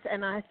sense,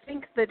 and I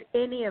think that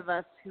any of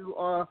us who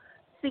are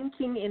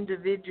thinking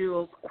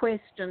individuals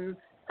question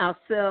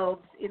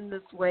ourselves in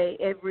this way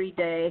every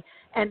day,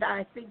 and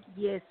I think,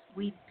 yes,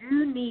 we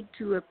do need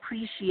to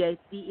appreciate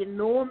the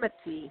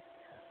enormity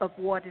of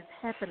what is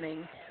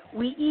happening.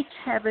 We each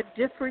have a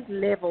different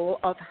level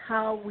of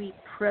how we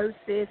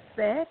process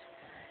that.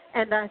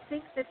 And I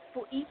think that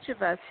for each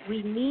of us,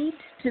 we need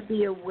to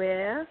be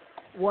aware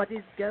what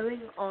is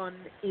going on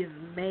is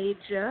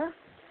major,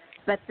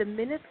 but the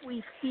minute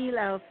we feel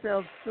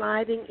ourselves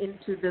sliding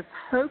into this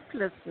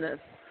hopelessness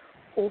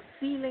or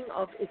feeling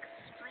of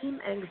extreme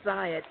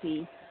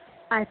anxiety,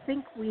 I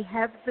think we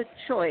have the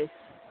choice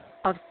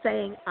of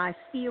saying, I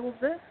feel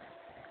this,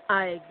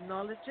 I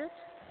acknowledge it,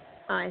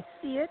 I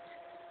see it.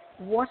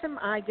 What am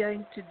I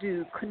going to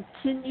do?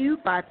 Continue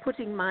by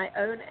putting my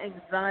own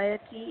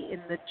anxiety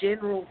in the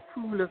general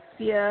pool of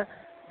fear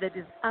that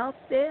is out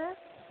there?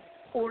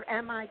 Or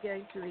am I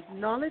going to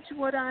acknowledge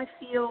what I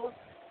feel,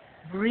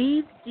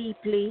 breathe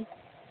deeply,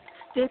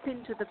 step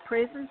into the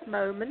present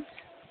moment,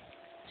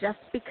 just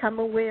become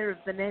aware of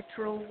the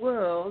natural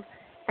world,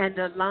 and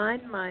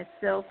align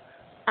myself?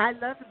 I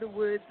love the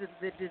words of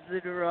the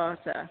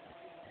Desiderata,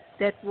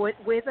 that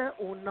whether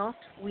or not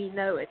we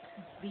know it,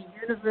 the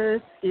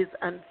universe is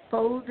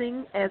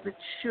unfolding as it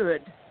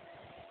should.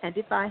 And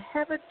if I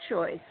have a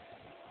choice,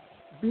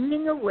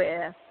 being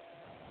aware,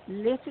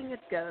 letting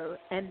it go,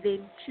 and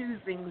then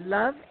choosing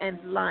love and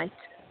light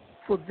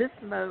for this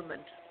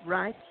moment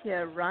right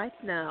here, right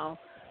now,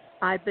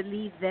 I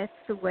believe that's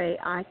the way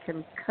I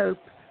can cope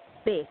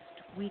best.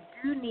 We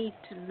do need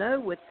to know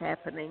what's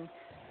happening,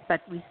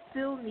 but we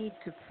still need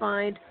to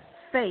find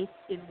faith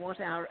in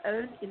what our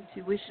own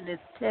intuition is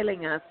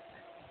telling us.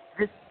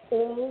 This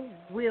all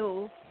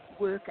will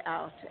work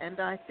out. And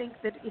I think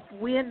that if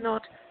we're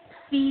not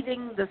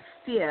feeding the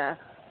fear,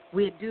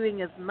 we're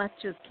doing as much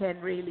as can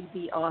really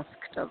be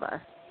asked of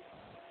us.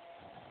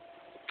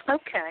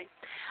 Okay.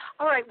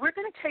 All right, we're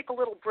going to take a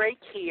little break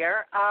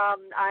here.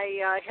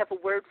 I have a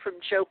word from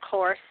Joe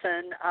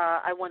Carson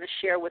I want to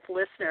share with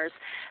listeners.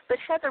 But,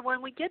 Heather,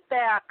 when we get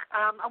back,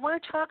 I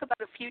want to talk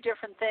about a few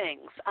different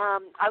things.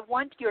 I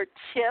want your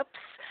tips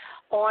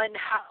on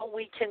how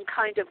we can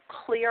kind of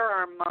clear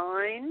our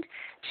mind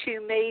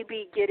to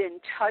maybe get in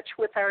touch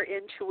with our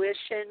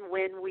intuition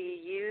when we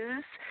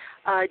use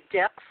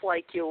decks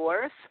like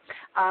yours.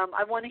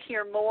 I want to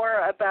hear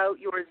more about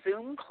your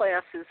Zoom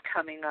classes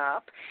coming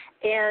up.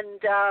 And,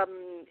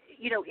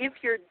 you know, if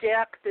your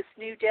deck, this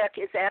new deck,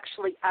 is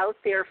actually out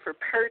there for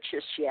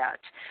purchase yet.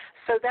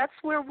 So that's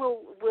where we'll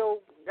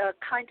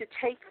kind of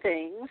take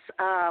things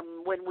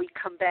when we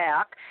come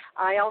back.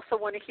 I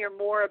also want to hear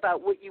more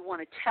about what you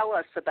want to tell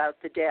us about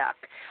the deck.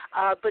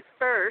 But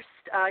first,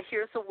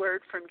 here's a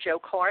word from Joe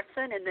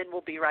Carson, and then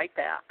we'll be right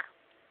back.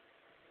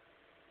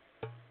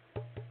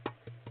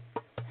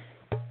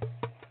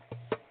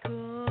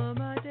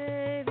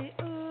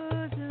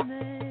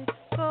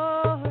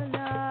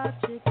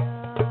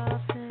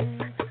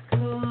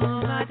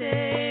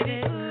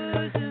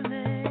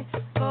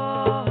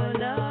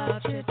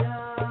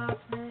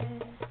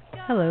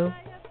 Hello.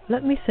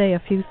 Let me say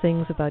a few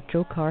things about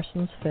Joe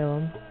Carson's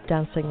film,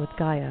 Dancing with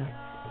Gaia,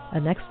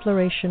 an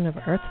exploration of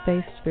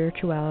earth-based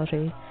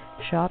spirituality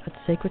shot at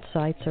sacred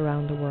sites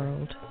around the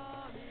world.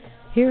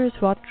 Here is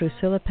what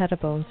Drusilla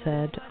Pettibone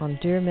said on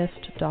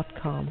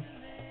dearmist.com.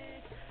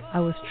 I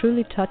was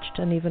truly touched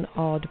and even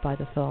awed by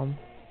the film.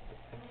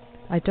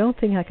 I don't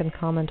think I can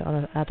comment on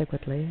it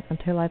adequately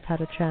until I've had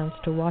a chance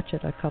to watch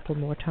it a couple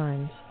more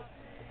times.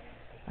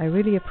 I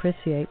really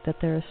appreciate that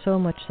there is so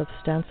much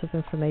substantive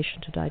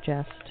information to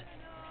digest.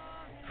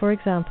 For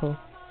example,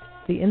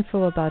 the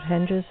info about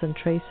hinges and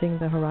tracing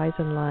the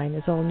horizon line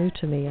is all new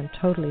to me and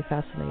totally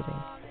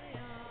fascinating.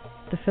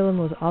 The film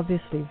was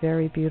obviously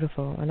very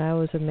beautiful, and I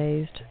was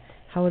amazed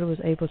how it was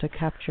able to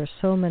capture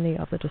so many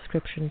of the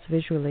descriptions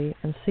visually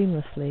and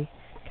seamlessly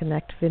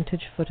connect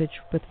vintage footage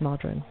with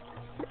modern.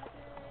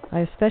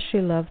 I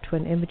especially loved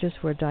when images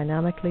were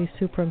dynamically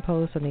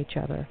superimposed on each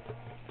other,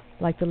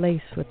 like the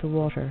lace with the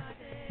water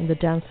and the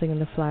dancing in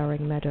the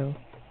flowering meadow.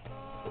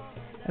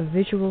 A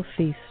visual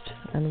feast,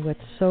 and with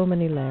so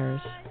many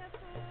layers.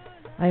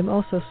 I am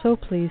also so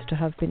pleased to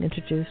have been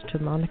introduced to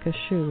Monica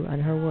Shu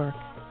and her work.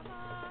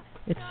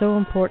 It's so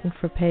important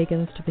for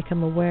pagans to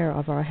become aware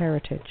of our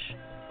heritage.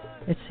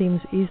 It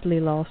seems easily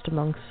lost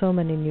among so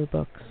many new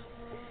books,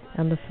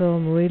 and the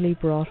film really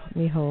brought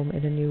me home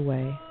in a new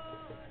way.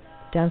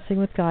 Dancing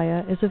with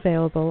Gaia is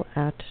available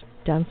at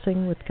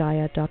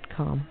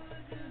dancingwithgaia.com.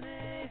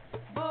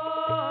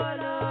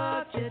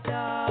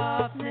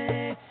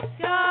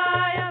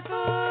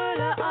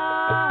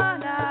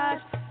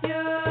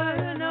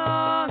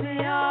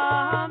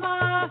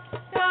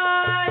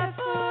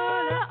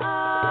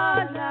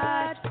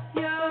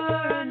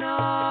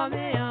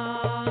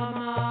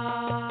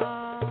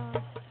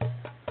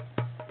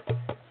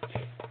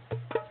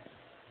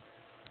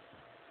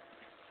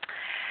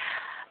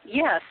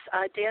 Yes,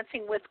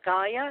 Dancing with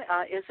Gaia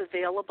is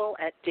available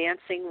at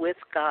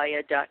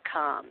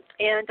dancingwithgaia.com.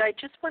 And I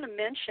just want to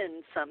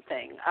mention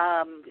something.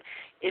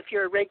 If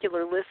you're a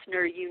regular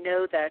listener, you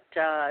know that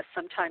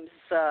sometimes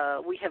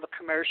we have a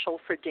commercial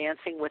for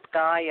Dancing with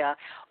Gaia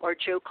or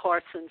Joe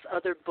Carson's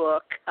other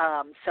book,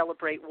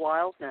 Celebrate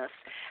Wildness.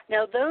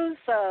 Now, those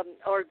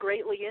are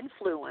greatly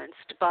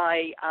influenced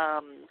by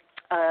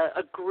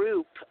a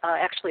group,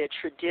 actually a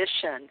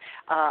tradition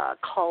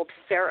called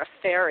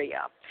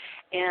Feraferia.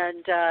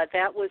 And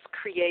that was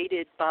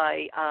created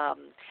by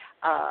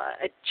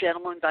a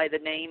gentleman by the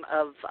name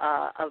of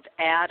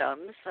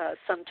Adams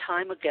some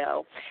time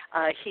ago.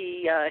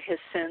 He has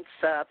since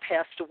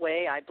passed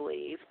away, I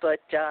believe, but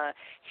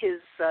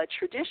his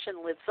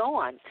tradition lives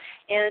on.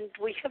 And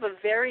we have a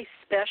very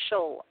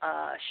special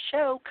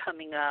show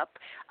coming up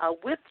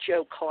with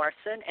Joe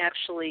Carson,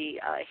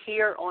 actually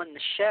here on the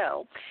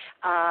show.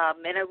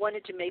 And I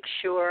wanted to make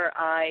sure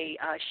I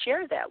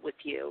share that with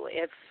you,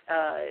 if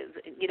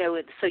you know,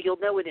 so you'll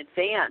know in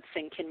advance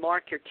and can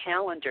mark your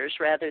calendars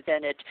rather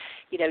than it,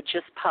 you know,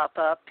 just pop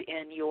up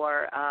in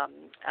your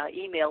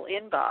email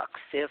inbox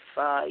if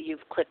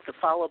you've clicked the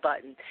follow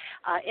button.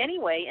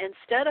 Anyway,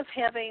 instead of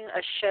having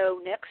a show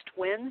next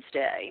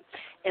Wednesday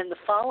and the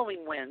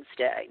following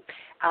Wednesday,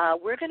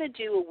 we're going to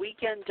do a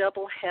weekend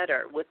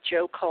doubleheader with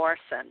Joe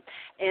Carson.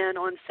 And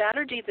on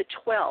Saturday the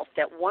 12th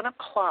at 1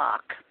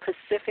 o'clock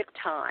Pacific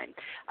time,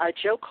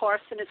 Joe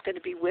Carson is going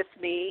to be with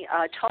me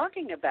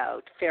talking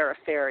about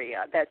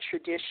Feraferia, that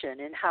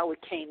tradition, and how it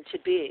came to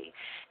be.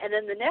 And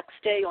then the next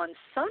day on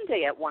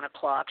Sunday at 1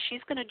 o'clock,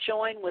 she's going to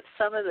join with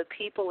some of the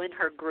people in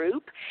her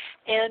group,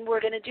 and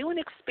we're going to do an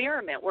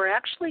experiment. We're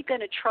actually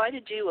going to try to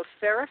do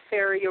a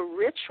Feraferia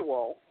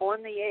ritual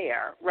on the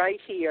air right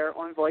here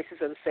on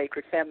Voices of the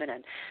Sacred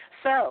Feminine.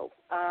 So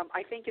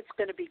I think it's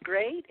going to be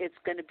great. It's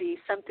going to be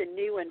something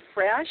new and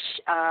fresh.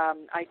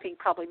 I think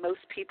probably most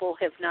people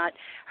have not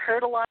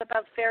heard a lot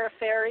about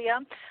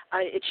Feraferia.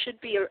 It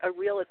should be a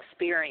real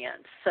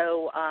experience.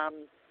 So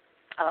I'm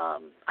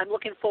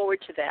looking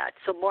forward to that.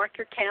 So mark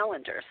your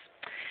calendars.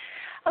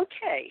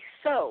 Okay,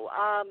 so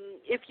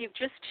if you've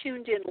just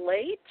tuned in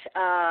late,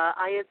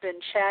 I have been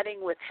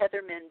chatting with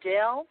Heather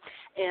Mendel,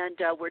 and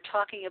we're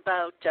talking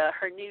about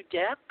her new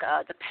deck,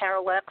 the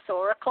Parallax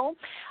Oracle.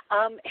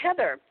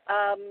 Heather,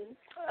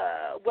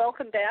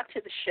 welcome back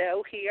to the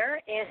show here,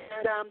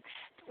 and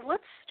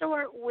let's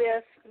start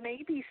with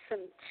maybe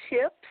some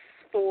tips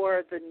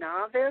for the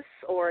novice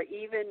or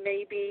even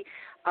maybe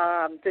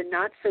the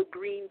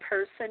not-so-green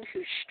person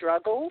who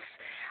struggles.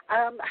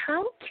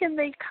 How can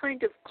they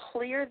kind of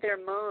clear their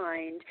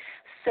mind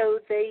so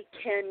they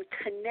can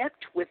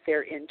connect with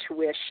their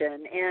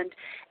intuition? And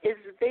is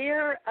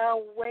there a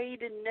way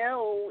to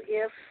know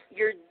if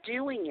you're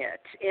doing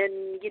it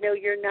and,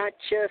 you're not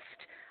just,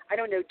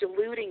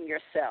 deluding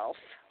yourself?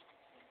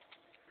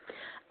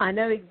 I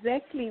know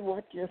exactly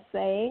what you're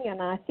saying,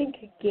 and I think,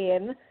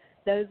 again,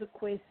 those are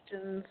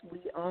questions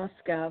we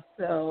ask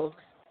ourselves.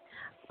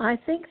 I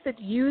think that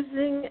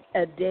using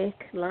a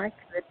deck like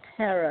the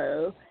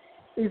tarot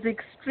is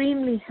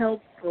extremely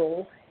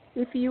helpful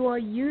if you are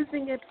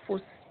using it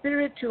for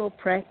spiritual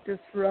practice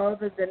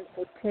rather than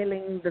for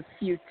telling the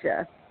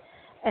future.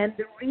 And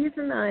the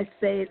reason I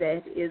say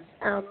that is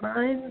our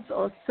minds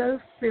are so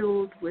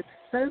filled with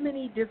so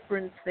many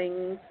different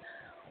things,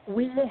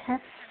 we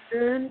have to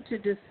learn to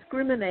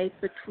discriminate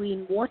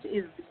between what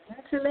is the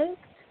intellect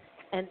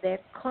and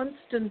that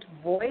constant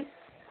voice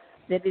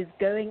that is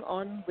going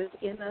on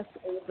within us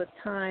all the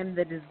time,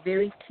 that is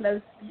very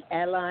closely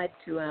allied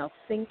to our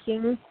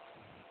thinking,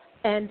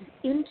 and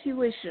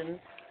intuition,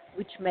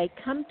 which may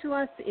come to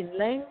us in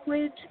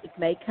language, it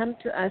may come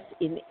to us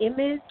in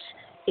image,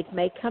 it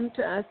may come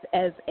to us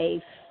as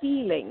a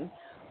feeling.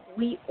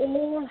 We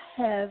all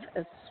have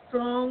a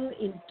strong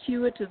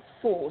intuitive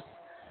force.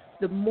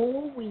 The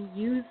more we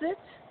use it,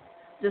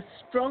 the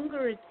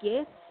stronger it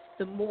gets,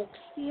 the more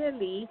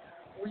clearly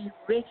we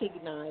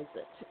recognize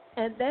it.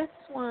 And that's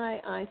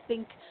why I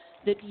think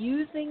that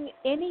using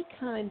any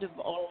kind of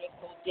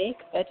oracle deck,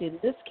 but in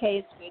this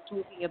case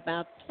we're talking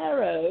about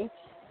tarot,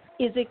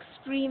 is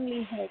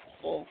extremely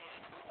helpful.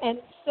 And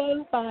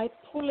so by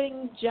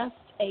pulling just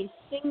a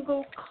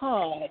single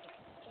card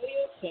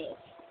for yourself,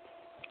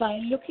 by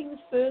looking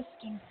first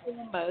and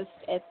foremost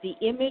at the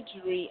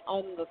imagery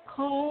on the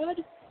card,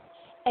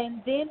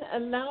 and then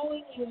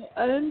allowing your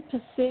own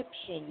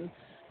perception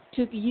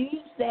to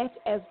use that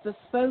as the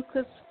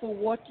focus for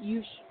what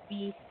you should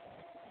be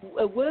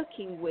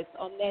working with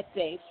on that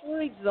day.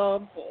 For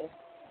example,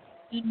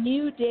 the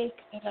new deck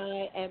that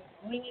I am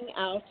bringing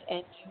out,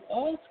 and you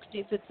asked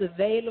if it's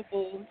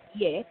available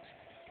yet,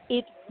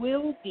 it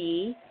will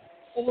be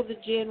for the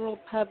general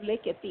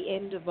public at the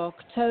end of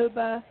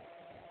October.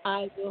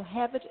 I will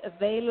have it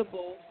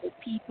available for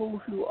people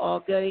who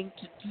are going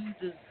to do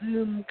the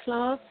Zoom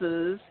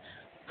classes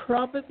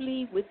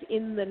probably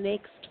within the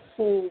next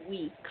 4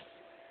 weeks.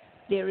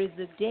 There is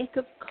a deck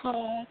of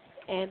cards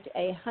and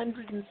a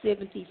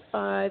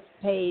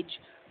 175-page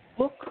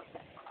book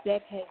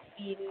that has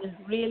been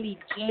really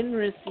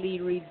generously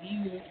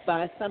reviewed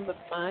by some of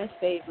my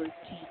favorite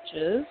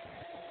teachers.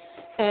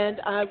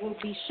 And I will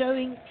be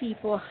showing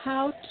people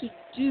how to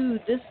do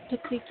this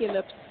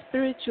particular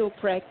spiritual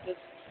practice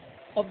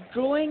of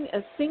drawing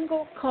a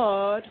single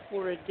card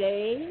for a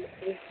day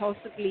or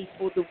possibly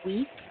for the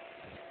week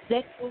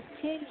that will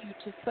tell you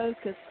to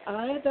focus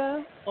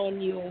either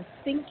on your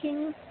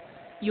thinking,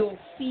 your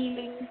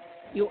feeling,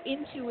 your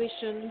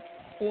intuition,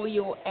 or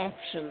your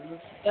actions.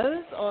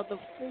 Those are the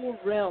 4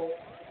 realms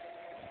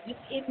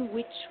within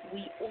which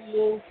we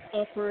all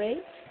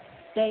operate.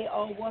 They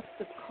are what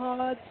the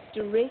cards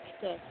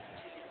direct us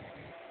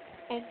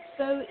to. And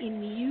so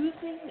in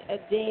using a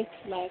deck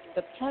like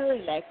the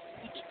Parallax,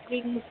 which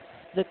brings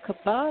the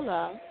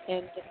Kaballah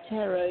and the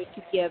Tarot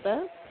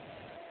together,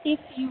 if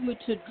you were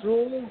to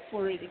draw,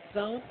 for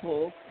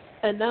example,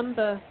 a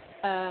number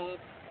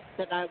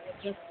that I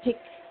would just pick,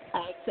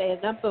 I'd say a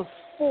number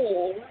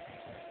 4,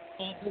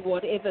 of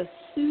whatever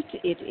suit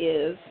it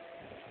is,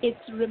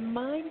 it's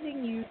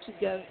reminding you to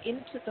go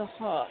into the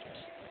heart,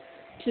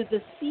 to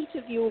the seat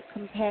of your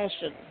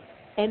compassion.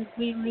 And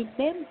we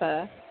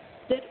remember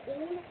that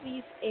all of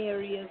these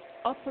areas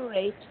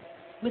operate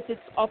with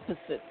its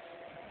opposites.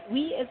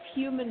 We as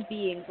human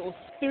beings or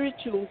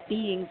spiritual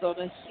beings on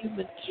a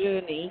human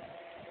journey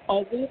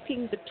are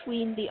walking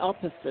between the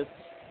opposites.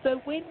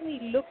 So when we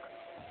look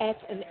at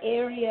an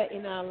area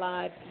in our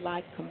lives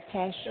like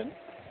compassion.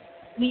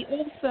 We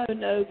also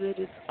know that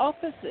its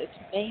opposite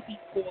may be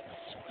called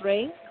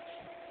strength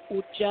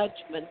or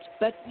judgment,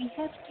 but we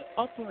have to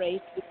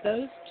operate with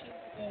those two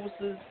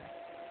forces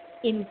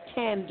in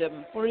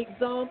tandem. For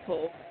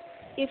example,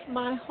 if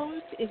my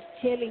heart is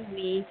telling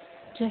me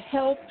to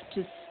help,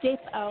 to step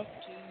out,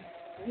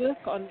 to work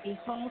on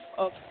behalf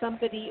of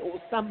somebody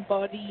or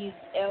somebody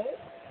else,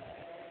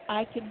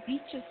 I can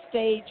reach a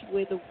stage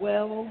where the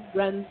well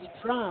runs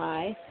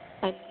dry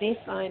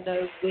unless I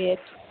know where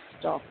to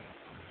stop.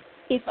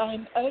 If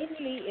I'm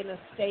only in a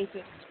state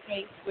of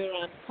strength where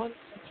I'm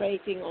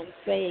concentrating on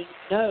saying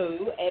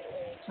no at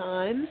all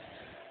times,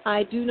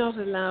 I do not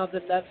allow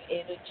the love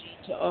energy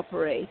to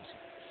operate.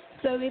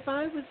 So if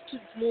I was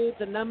to draw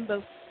the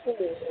number 4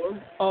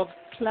 of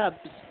clubs,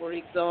 for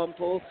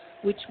example,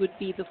 which would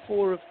be the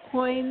 4 of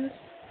coins,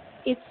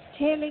 it's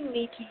telling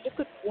me to look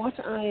at what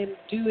I am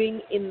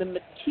doing in the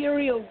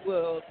material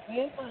world,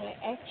 where my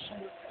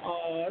actions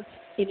are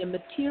in a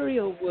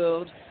material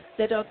world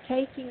that are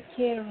taking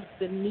care of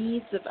the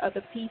needs of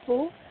other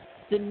people,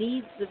 the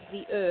needs of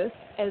the earth,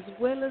 as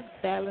well as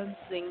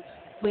balancing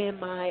where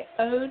my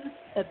own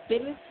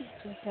ability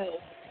to help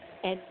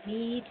and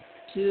need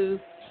to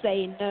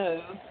say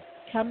no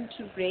come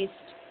to rest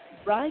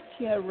right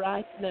here,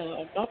 right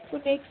now, not for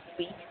next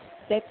week.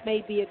 That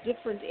may be a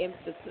different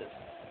emphasis.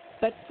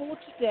 But for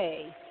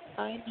today,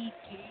 I need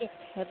to look,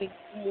 having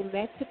drawn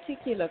that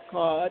particular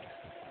card,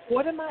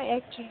 what am I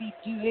actually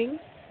doing?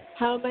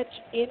 How much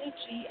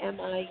energy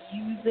am I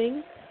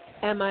using?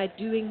 Am I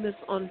doing this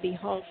on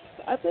behalf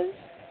of others?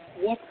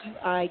 What do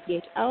I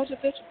get out of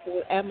it?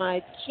 Or am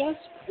I just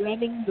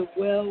running the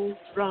well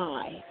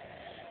dry?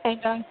 And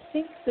I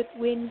think that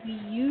when we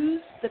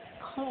use the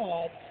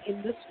cards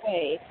in this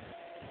way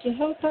to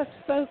help us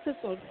focus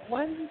on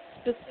one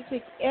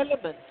specific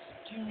element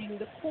during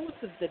the course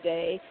of the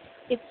day,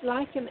 it's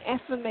like an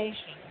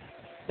affirmation,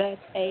 but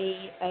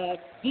a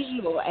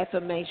visual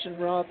affirmation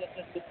rather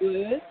than the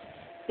words,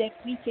 that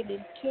we can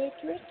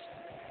interpret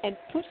and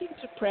put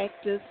into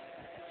practice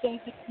so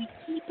that we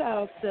keep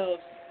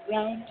ourselves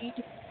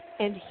grounded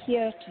and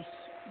here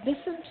to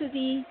listen to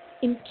the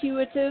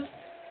intuitive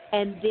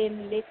and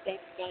then let that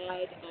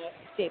guide our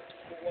steps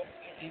for what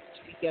we're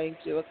actually going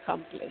to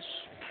accomplish.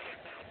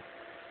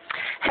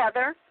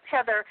 Heather,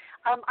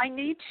 I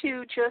need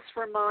to just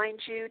remind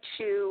you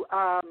to,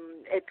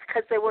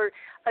 because there were,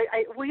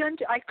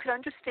 I could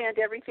understand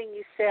everything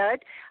you said,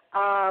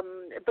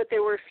 but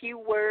there were a few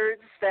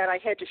words that I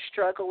had to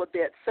struggle a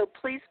bit. So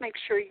please make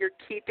sure you're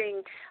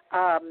keeping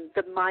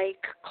the mic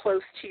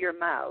close to your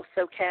mouth,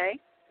 okay?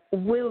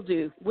 Will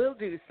do.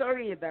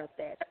 Sorry about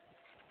that.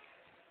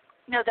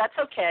 No, that's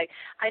okay.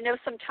 I know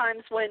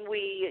sometimes when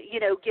we,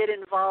 get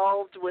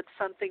involved with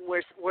something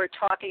we're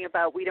talking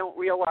about, we don't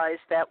realize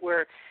that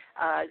we're,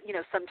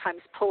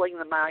 sometimes pulling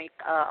the mic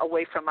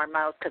away from our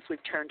mouth because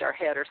we've turned our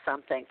head or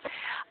something.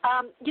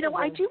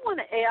 I do want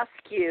to ask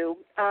you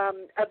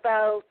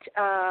about,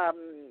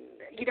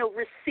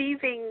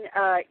 receiving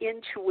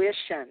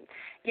intuition.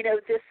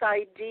 This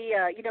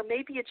idea,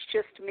 maybe it's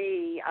just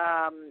me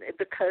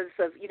because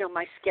of,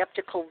 my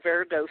skeptical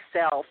Virgo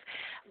self.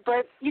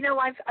 But,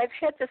 I've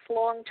had this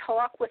long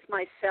talk with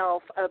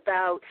myself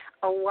about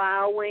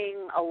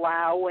allowing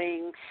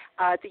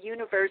the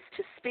universe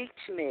to speak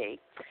to me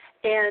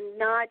and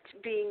not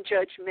being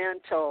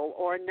judgmental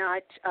or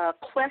not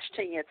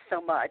questioning it so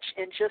much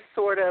and just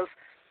sort of,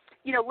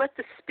 let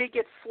the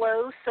spigot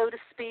flow, so to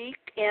speak,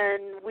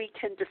 and we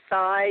can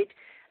decide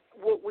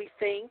what we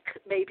think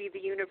maybe the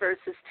universe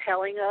is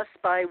telling us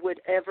by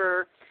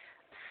whatever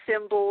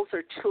symbols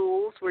or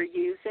tools we're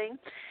using.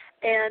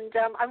 And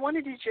I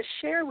wanted to just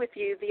share with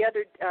you, the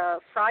other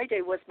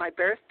Friday was my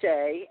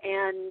birthday,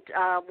 and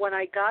when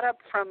I got up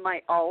from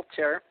my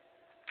altar,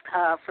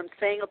 from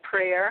saying a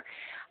prayer,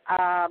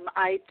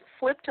 I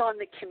flipped on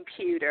the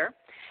computer,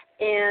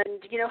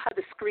 and you know how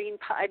the screen,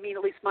 at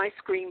least my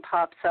screen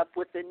pops up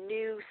with a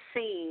new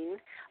scene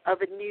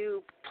of a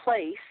new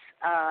place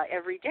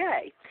every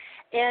day.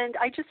 And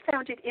I just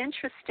found it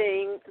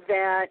interesting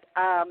that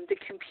the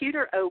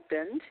computer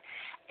opened,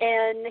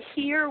 and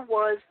here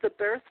was the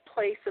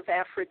birthplace of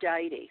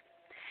Aphrodite.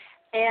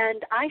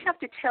 And I have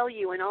to tell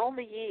you, in all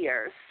the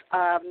years,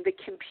 the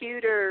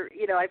computer,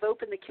 I've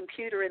opened the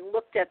computer and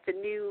looked at the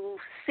new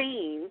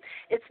scene.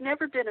 It's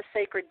never been a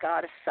sacred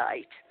goddess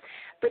site.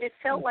 But it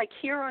felt like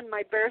here on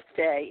my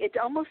birthday, it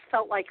almost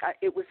felt like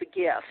it was a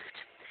gift.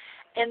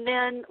 And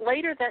then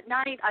later that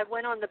night, I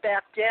went on the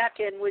back deck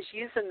and was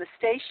using the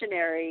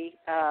stationary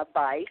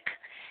bike.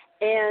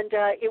 And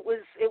it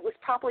was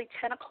probably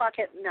 10 o'clock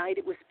at night.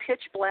 It was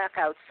pitch black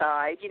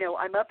outside.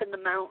 I'm up in the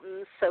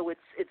mountains, so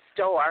it's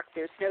dark.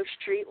 There's no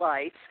street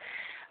lights.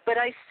 But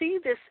I see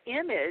this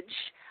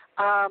image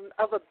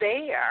of a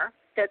bear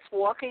that's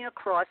walking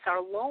across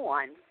our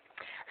lawn.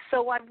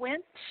 So I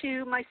went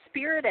to my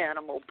spirit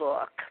animal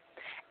book,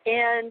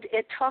 and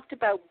it talked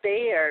about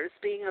bears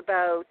being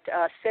about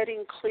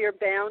setting clear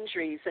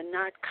boundaries and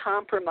not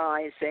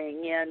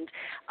compromising, and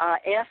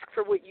ask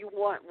for what you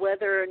want,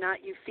 whether or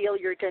not you feel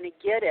you're going to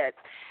get it.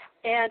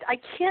 And I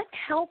can't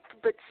help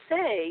but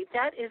say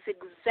that is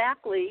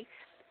exactly,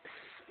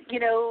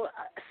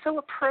 so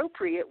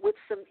appropriate with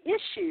some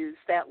issues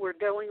that were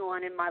going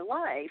on in my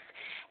life.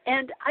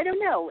 And I don't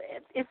know,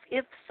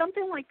 if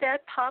something like that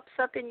pops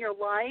up in your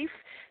life,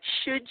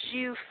 should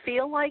you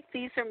feel like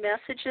these are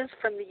messages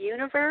from the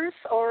universe,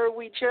 or are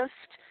we just,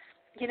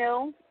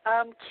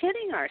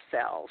 kidding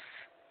ourselves?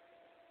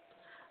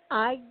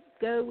 I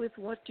go with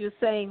what you're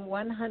saying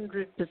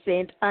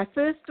 100%. I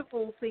first of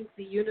all think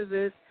the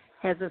universe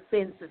has a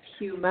sense of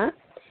humor,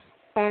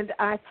 and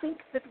I think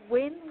that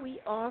when we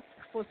ask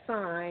for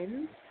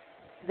signs,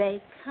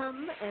 they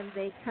come, and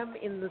they come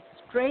in the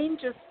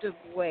strangest of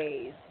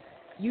ways.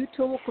 You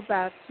talk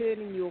about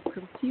turning your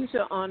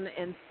computer on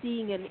and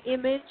seeing an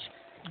image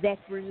that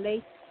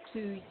relates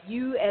to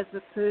you as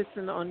a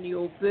person on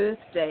your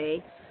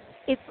birthday.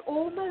 It's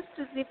almost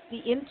as if the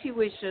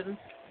intuition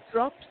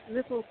drops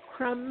little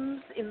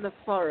crumbs in the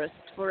forest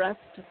for us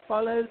to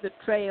follow the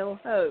trail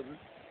home.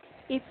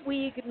 If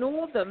we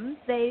ignore them,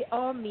 they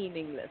are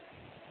meaningless.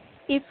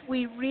 If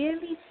we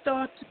really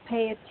start to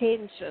pay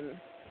attention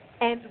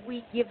and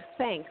we give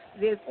thanks,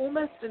 there's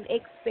almost an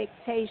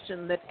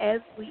expectation that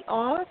as we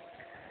ask,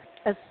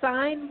 a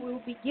sign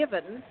will be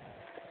given.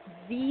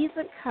 These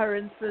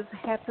occurrences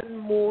happen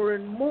more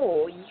and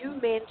more. You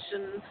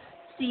mentioned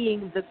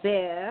seeing the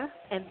bear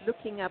and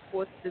looking up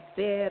what the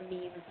bear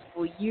means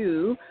for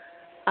you.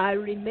 I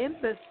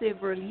remember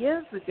several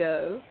years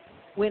ago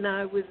when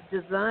I was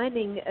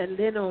designing a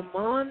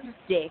Lenormand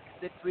deck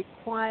that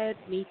required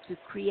me to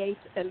create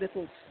a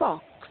little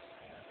fox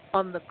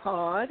on the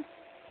card,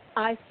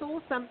 I saw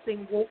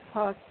something walk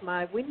past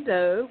my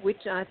window,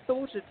 which I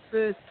thought at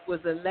first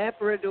was a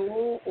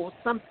Labrador or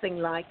something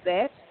like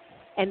that,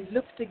 and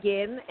looked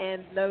again,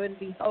 and lo and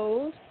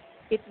behold,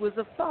 it was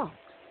a fox.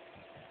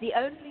 The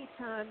only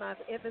time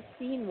I've ever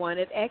seen one,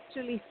 it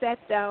actually sat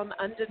down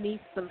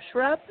underneath some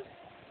shrubs,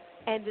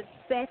 and it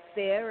sat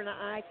there, and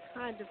I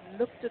kind of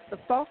looked at the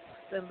fox,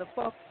 and the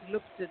fox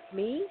looked at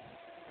me,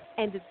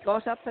 and it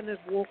got up and it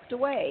walked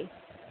away.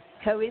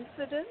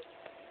 Coincidence?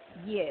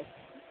 Yes.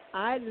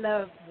 I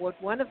love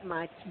what one of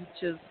my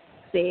teachers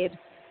said,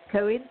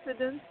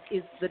 coincidence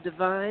is the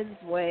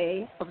divine's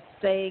way of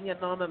staying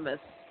anonymous.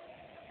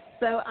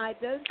 So I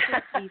don't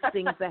think these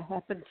things are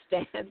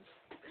happenstance.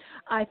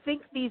 I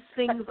think these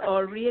things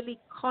are really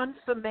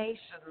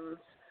confirmations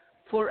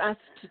for us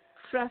to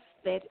trust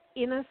that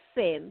inner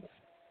sense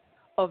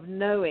of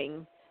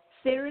knowing,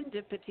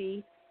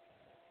 serendipity,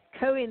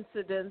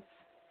 coincidence,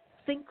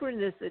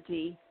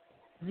 synchronicity.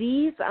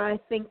 These, I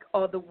think,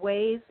 are the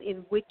ways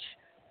in which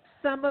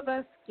some of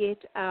us get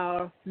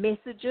our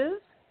messages.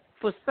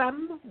 For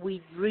some,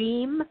 we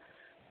dream.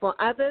 For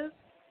others,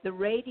 the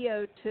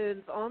radio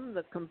turns on,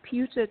 the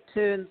computer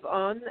turns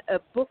on, a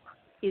book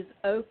is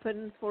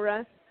open for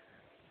us.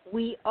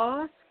 We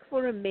ask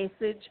for a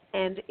message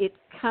and it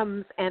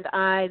comes, and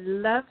I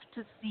love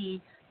to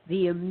see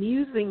the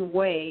amusing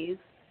ways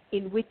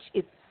in which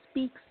it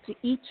speaks to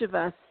each of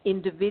us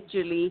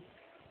individually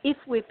if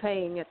we're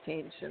paying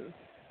attention.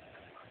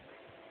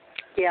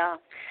 Yeah.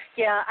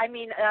 I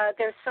mean,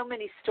 there's so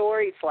many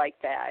stories like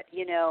that,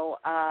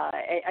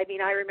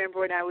 I remember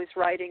when I was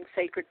writing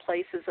Sacred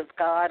Places of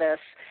Goddess,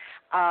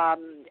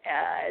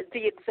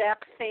 the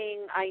exact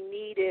thing I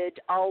needed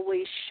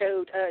always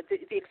showed,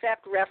 the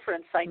exact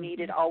reference I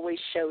needed always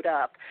showed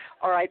up.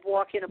 Or I'd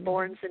walk in a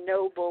Barnes &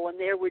 Noble and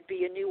there would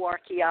be a new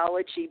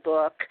archaeology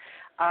book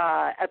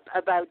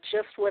about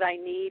just what I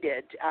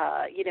needed,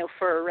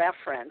 for a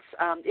reference.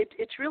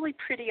 It's really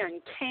pretty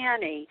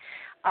uncanny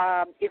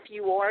if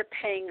you are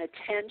paying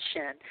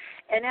attention.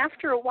 And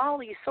after a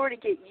while, you sort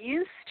of get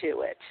used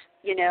to it,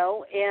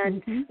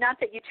 and not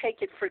that you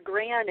take it for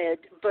granted,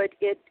 but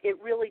it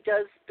really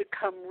does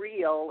become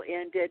real,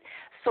 and it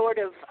sort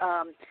of,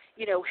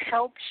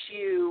 helps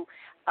you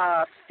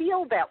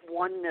feel that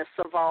oneness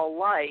of all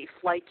life,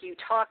 like you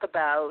talk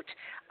about.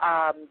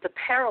 The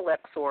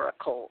Parallax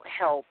Oracle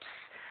helps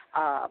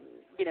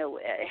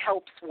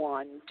helps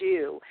one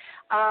do.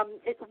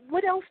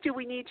 What else do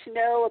we need to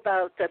know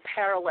about the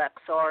Parallax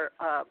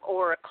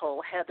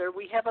Oracle, Heather?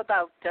 We have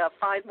about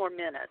 5 more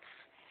minutes.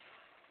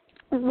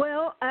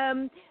 Well,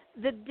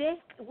 the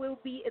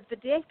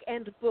deck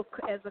and book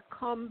as a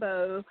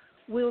combo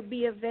will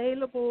be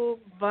available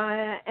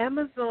via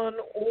Amazon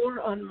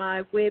or on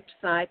my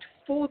website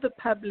for the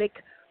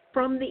public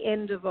from the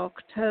end of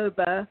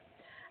October.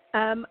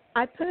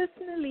 I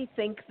personally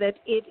think that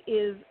it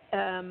is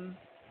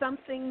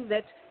something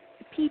that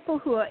people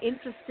who are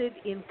interested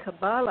in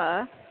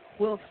Kabbalah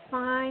will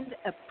find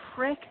a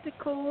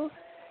practical,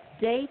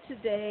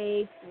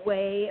 day-to-day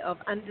way of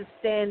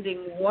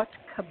understanding what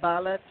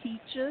Kabbalah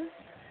teaches.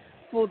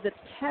 For the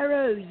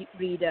tarot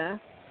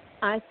reader,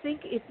 I think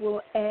it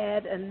will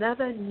add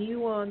another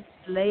nuanced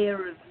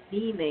layer of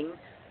meaning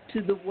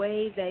to the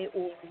way they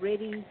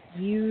already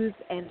use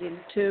and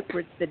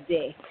interpret the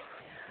deck.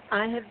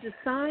 I have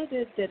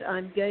decided that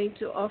I'm going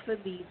to offer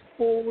these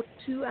 4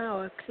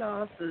 2-hour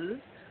classes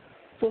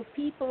for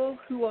people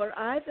who are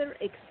either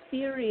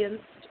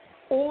experienced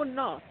or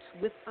not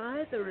with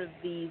either of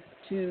these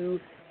 2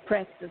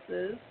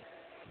 practices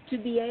to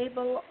be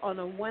able, on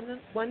a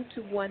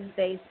one-to-one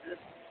basis,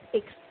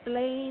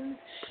 explain,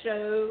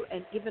 show,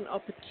 and give an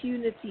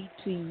opportunity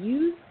to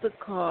use the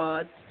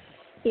cards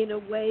in a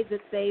way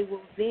that they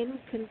will then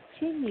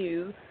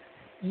continue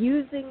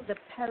using the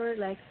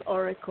Parallax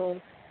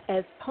Oracle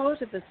as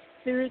part of a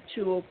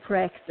spiritual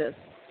practice.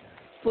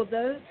 For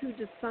those who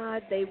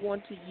decide they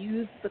want to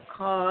use the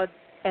cards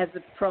as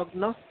a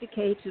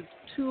prognosticative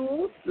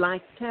tool,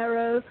 like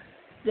tarot,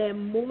 they're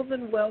more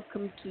than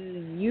welcome to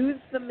use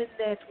them in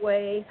that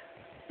way.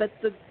 But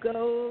the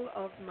goal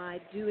of my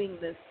doing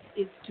this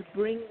is to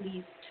bring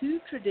these two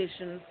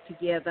traditions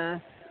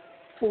together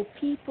for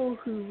people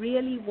who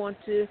really want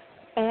to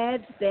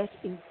add that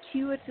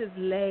intuitive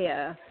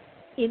layer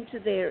into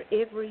their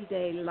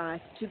everyday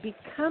life, to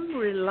become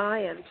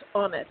reliant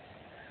on it.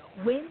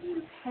 When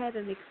you've had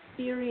an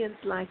experience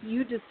like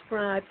you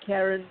described,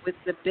 Karen, with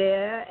the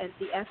bear and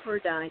the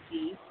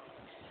Aphrodite,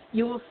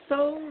 your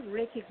soul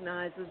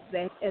recognizes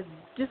that as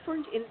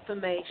different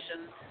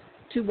information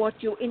to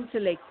what your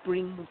intellect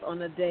brings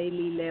on a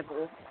daily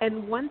level.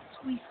 And once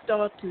we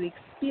start to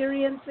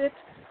experience it,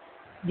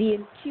 the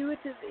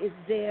intuitive is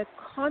there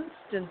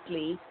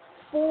constantly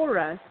for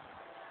us.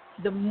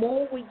 The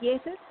more we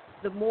get it,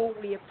 the more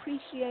we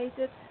appreciate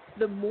it,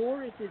 the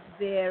more it is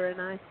there.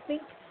 And I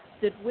think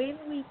that when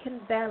we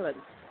can balance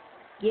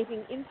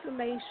getting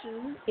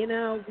information in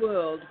our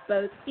world,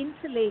 both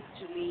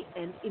intellectually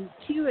and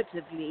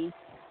intuitively,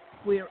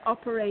 we're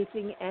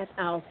operating at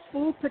our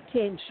full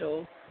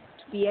potential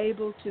to be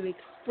able to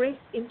express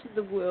into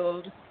the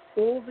world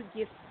all the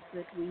gifts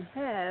that we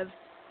have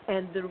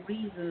and the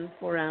reason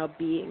for our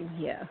being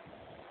here.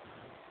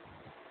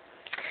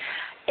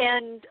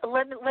 And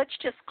let's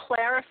just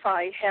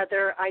clarify,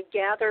 Heather, I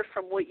gather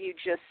from what you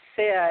just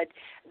said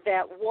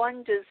that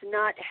one does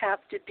not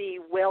have to be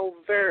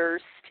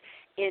well-versed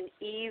in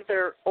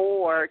either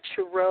or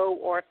Tarot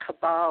or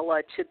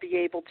Kaballah to be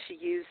able to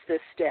use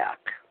this deck.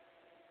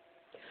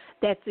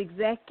 That's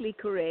exactly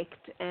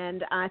correct,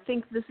 and I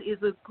think this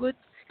is a good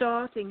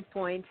starting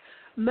point.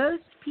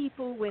 Most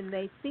people, when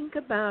they think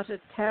about a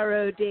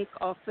tarot deck,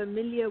 are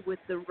familiar with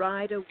the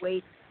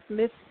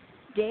Rider-Waite-Smith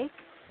deck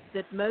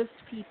that most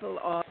people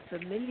are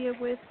familiar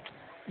with.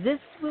 This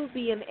will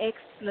be an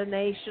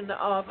explanation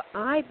of,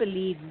 I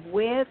believe,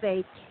 where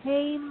they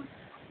came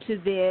to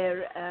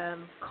their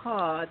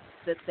cards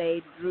that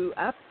they drew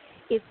up.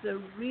 It's a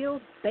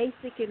real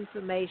basic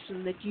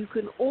information that you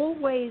can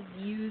always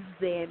use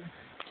then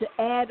to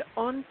add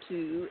on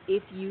to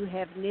if you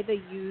have never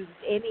used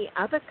any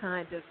other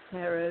kind of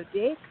tarot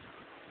deck,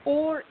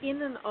 or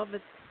in and of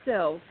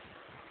itself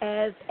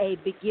as a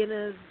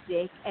beginner's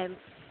deck. And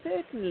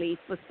certainly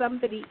for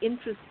somebody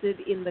interested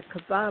in the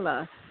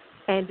Kaballah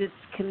and its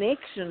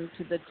connection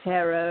to the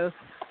tarot,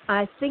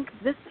 I think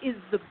this is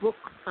the book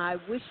I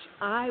wish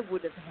I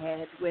would have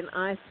had when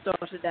I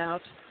started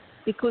out,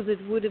 because it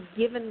would have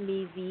given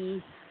me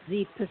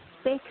the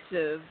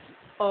perspective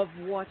of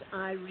what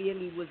I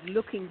really was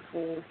looking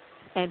for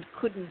and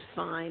couldn't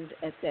find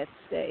at that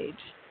stage.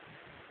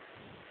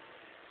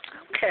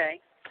 Okay.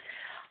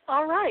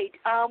 All right.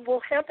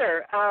 Well,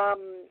 Heather,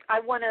 I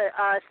want to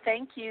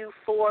thank you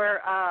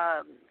for,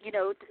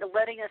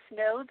 letting us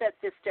know that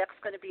this deck's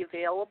going to be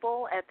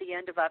available at the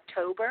end of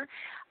October.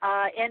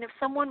 And if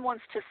someone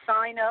wants to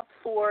sign up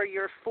for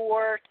your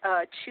 4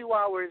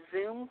 2-hour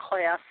Zoom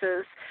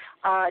classes,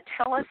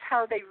 tell us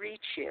how they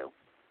reach you.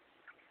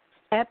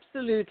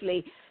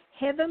 Absolutely.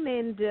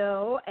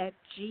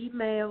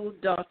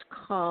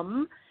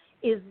 heathermendel@gmail.com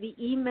is the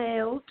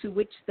email to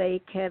which they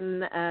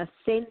can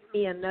send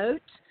me a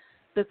note.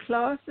 The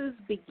classes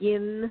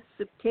begin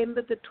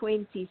September the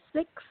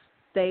 26th.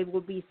 They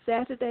will be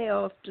Saturday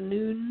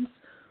afternoons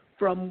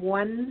from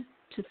 1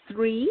 to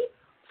 3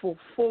 for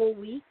 4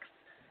 weeks.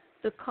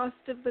 The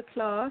cost of the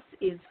class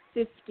is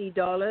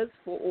 $50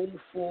 for all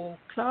 4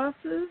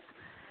 classes.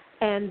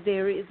 And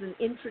there is an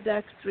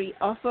introductory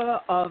offer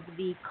of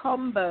the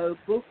combo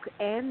book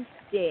and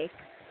deck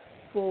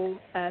for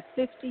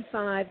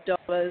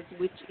 $55,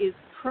 which is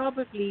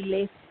probably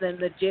less than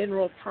the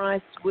general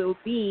price will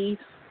be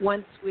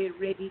once we're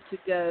ready to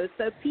go.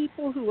 So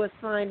people who are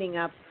signing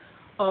up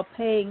are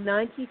paying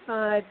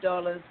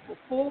 $95 for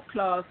 4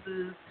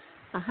 classes,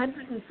 a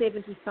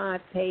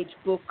 175-page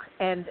book,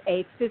 and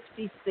a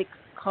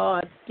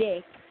 56-card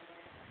deck,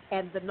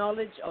 and the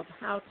knowledge of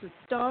how to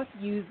start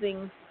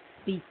using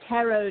the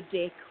tarot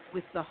deck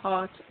with the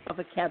heart of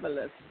a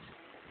Kabbalist.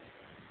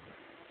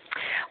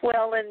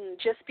 Well, and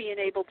just being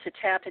able to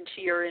tap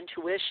into your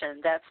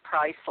intuition, that's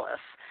priceless.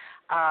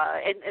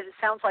 And it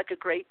sounds like a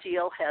great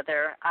deal,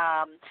 Heather.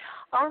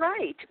 All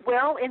right.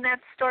 Well, and that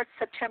starts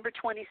September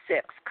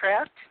 26th,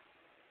 correct?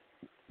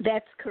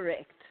 That's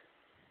correct.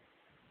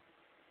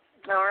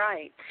 All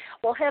right.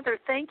 Well, Heather,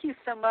 thank you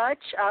so much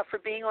for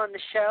being on the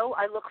show.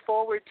 I look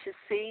forward to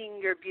seeing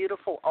your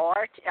beautiful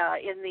art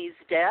in these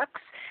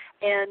decks.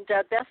 And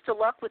best of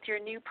luck with your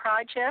new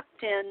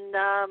project, and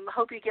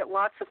hope you get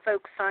lots of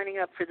folks signing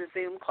up for the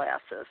Zoom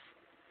classes.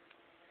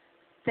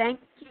 Thank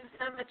you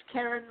so much,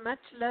 Karen. Much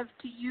love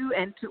to you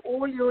and to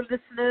all your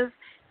listeners.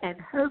 And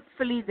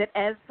hopefully that,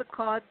 as the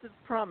cards have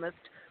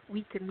promised,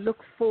 we can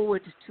look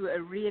forward to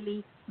a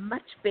really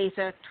much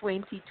better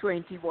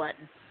 2021.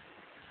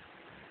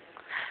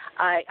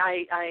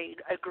 I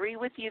agree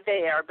with you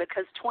there,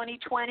 because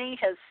 2020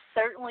 has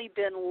certainly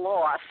been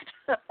lost.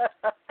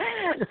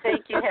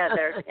 Thank you,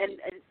 Heather. And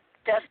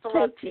best of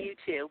luck to you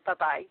too.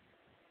 Bye-bye.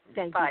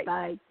 Thank you.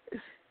 Bye.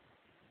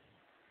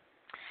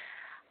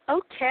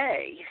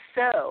 Okay,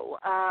 so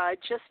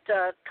just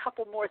a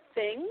couple more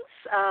things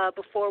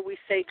before we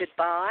say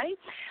goodbye.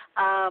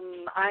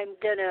 I'm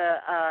going to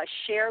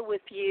share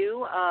with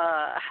you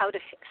how to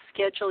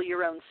schedule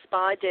your own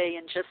spa day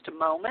in just a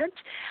moment.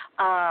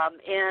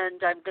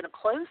 And I'm going to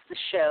close the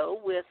show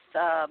with,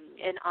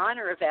 in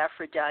honor of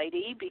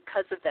Aphrodite,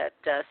 because of that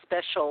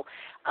special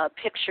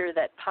picture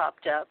that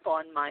popped up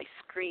on my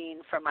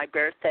screen for my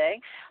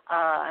birthday.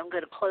 I'm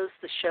going to close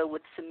the show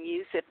with some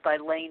music by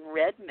Lane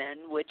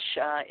Redman, which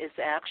is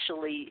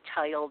actually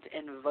titled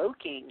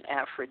Invoking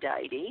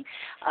Aphrodite.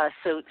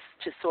 So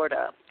to sort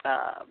of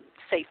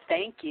say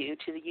thank you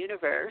to the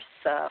universe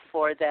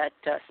for that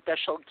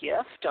special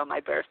gift on my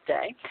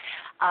birthday.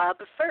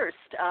 But first,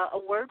 a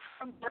word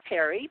from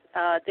Perry,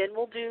 then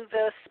we'll do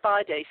the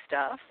spa day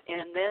stuff,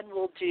 and then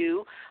we'll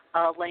do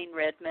Lane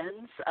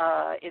Redman's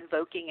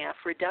Invoking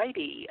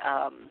Aphrodite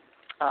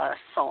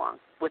song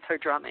with her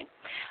drumming.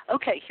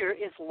 Okay, here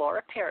is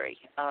Laura Perry.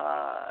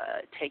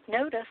 Take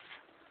notice.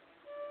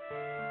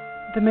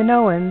 The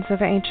Minoans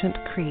of ancient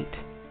Crete,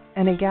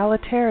 an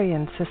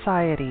egalitarian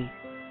society,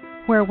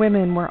 where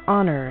women were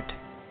honored,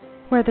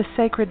 where the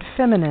sacred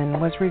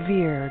feminine was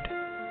revered,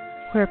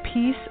 where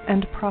peace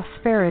and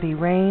prosperity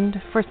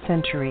reigned for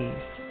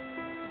centuries.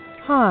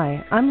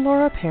 Hi, I'm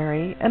Laura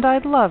Perry, and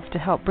I'd love to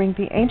help bring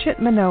the ancient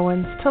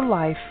Minoans to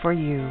life for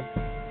you.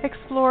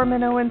 Explore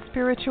Minoan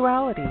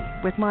spirituality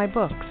with my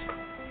books,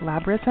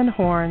 Labyrinth and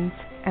Horns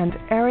and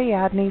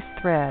Ariadne's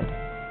Thread.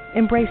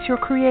 Embrace your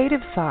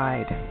creative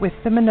side with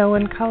the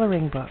Minoan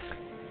Coloring Book,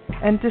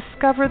 and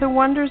discover the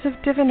wonders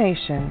of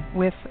divination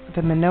with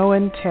the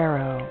Minoan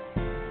Tarot.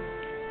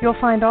 You'll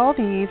find all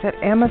these at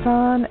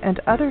Amazon and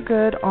other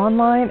good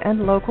online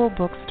and local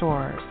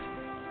bookstores.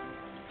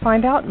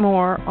 Find out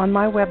more on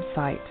my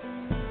website,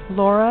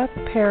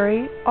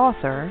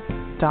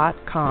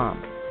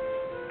 lauraperryauthor.com.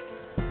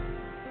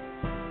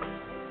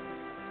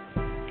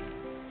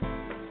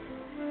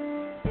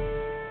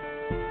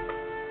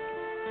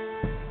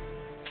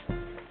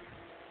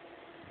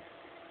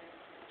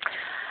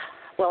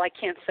 Well, I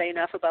can't say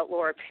enough about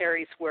Laura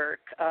Perry's work.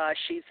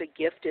 She's a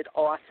gifted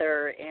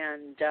author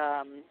and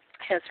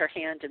has her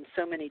hand in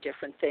so many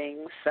different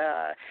things.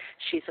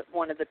 She's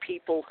one of the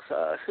people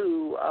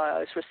who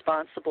is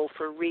responsible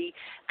for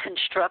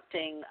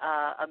reconstructing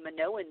a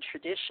Minoan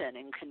tradition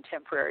in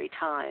contemporary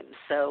times.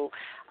 So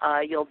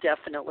you'll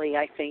definitely,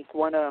 I think,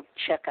 want to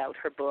check out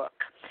her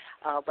book,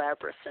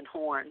 Labyrinth and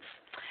Horns.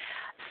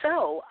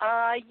 So,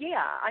 I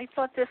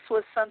thought this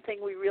was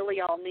something we really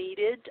all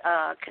needed,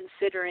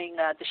 considering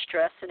the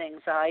stress and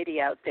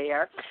anxiety out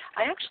there.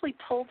 I actually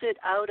pulled it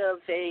out of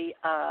a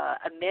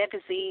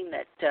magazine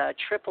that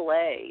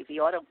AAA, the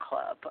Auto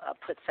Club,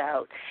 puts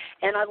out,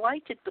 and I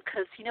liked it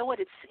because, you know what,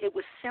 it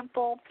was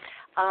simple.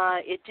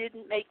 It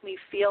didn't make me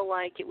feel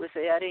like it was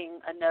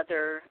adding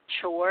another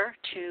chore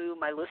to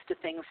my list of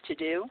things to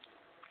do.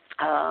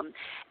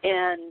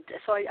 And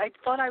so I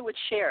thought I would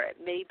share it.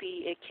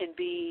 Maybe it can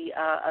be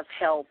of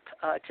help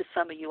to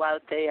some of you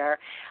out there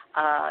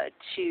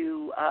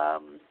to,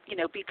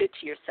 be good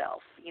to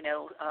yourself,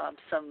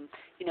 some,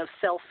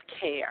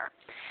 self-care.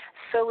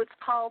 So it's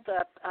called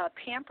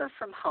Pamper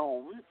from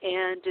Home,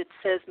 and it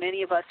says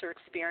many of us are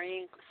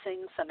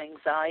experiencing some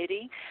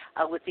anxiety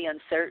with the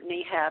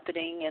uncertainty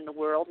happening in the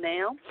world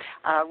now.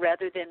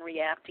 Rather than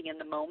reacting in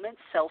the moment,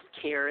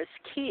 self-care is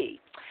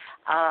key.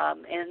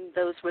 And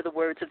those were the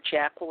words of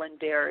Jacqueline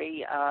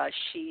Berry.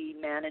 She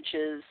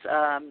manages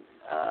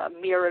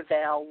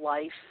Miraval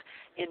Life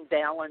in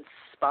Balance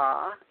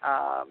Spa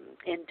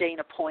in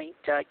Dana Point,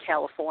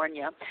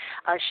 California.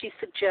 She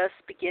suggests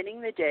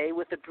beginning the day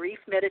with a brief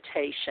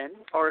meditation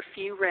or a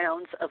few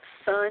rounds of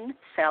sun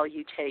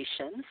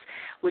salutations,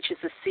 which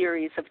is a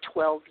series of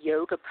 12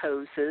 yoga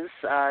poses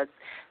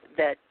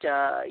that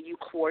you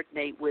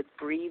coordinate with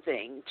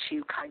breathing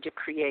to kind of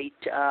create,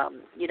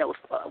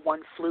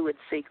 one fluid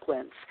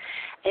sequence.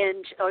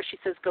 And she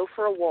says go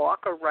for a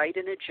walk or write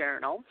in a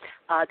journal.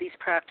 These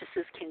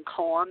practices can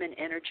calm and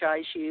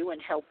energize you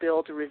and help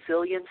build a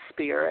resilient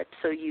spirit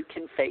so you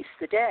can face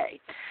the day.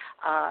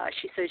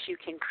 She says you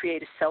can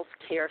create a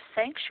self-care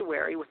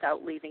sanctuary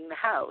without leaving the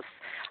house.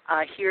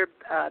 Here,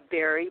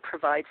 Barry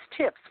provides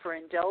tips for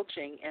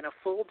indulging in a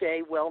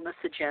full-day wellness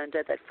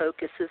agenda that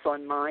focuses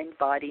on mind,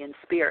 body, and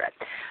spirit.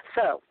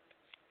 So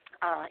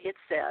it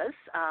says,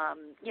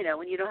 and you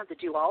don't have to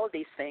do all of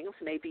these things,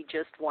 maybe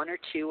just one or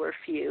two or a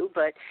few,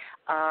 but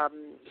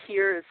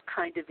here is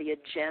kind of the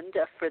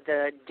agenda for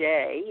the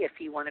day if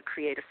you want to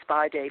create a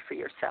spa day for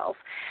yourself.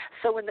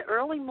 So in the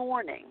early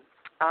morning,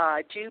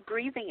 do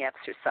breathing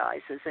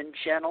exercises and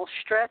gentle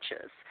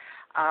stretches.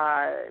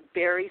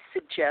 Barry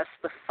suggests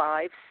the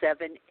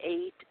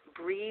 5-7-8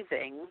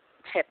 breathing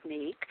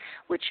technique,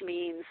 which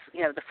means,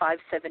 the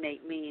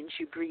 5-7-8 means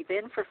you breathe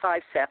in for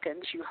 5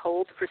 seconds, you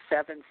hold for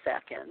 7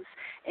 seconds,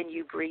 and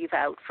you breathe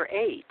out for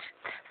 8.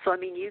 So,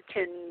 you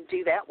can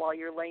do that while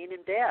you're laying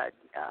in bed,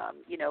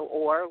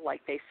 or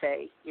like they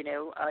say,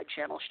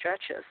 gentle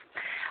stretches.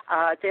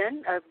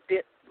 Then a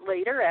bit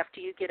later, after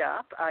you get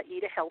up,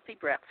 eat a healthy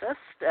breakfast,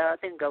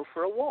 then go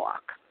for a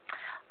walk.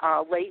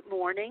 Late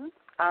morning,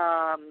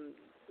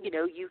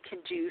 you can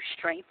do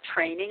strength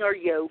training or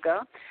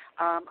yoga.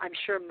 I'm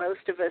sure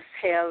most of us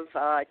have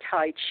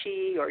Tai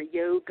Chi or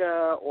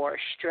yoga or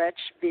stretch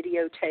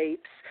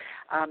videotapes.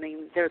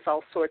 There's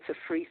all sorts of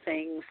free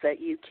things that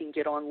you can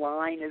get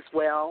online as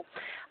well,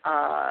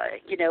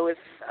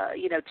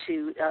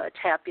 to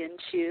tap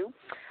into.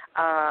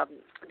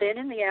 Then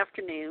in the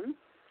afternoon,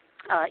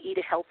 eat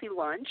a healthy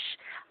lunch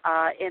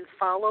and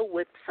follow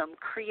with some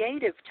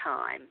creative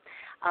time.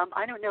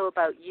 I don't know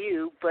about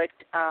you, but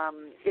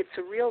it's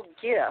a real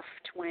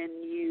gift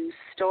when you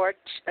start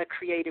a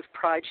creative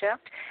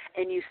project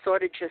and you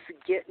sort of just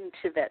get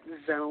into that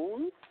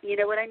zone. You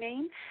know what I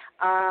mean?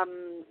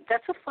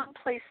 That's a fun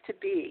place to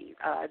be,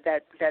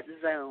 that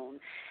zone.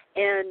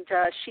 And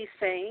she's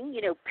saying,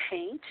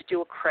 paint,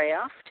 do a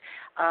craft,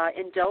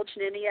 indulge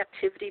in any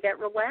activity that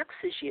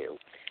relaxes you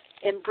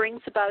and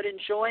brings about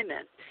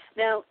enjoyment.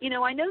 Now,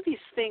 I know these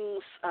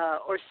things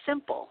are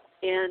simple,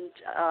 and,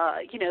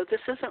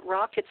 this isn't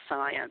rocket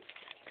science,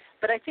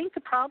 but I think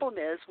the problem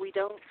is we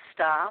don't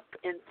stop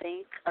and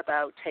think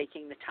about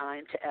taking the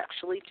time to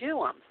actually do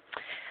them.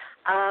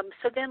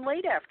 So then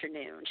late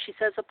afternoon, she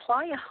says,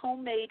 apply a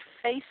homemade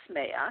face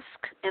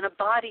mask and a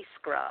body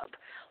scrub.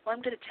 Well,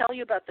 I'm going to tell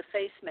you about the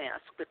face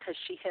mask because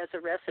she has a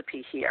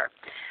recipe here.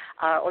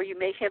 Or you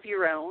may have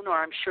your own, or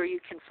I'm sure you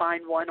can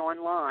find one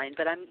online,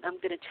 but I'm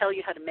going to tell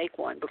you how to make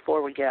one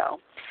before we go.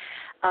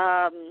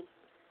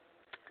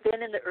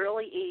 Then in the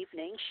early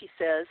evening, she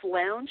says,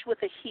 lounge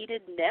with a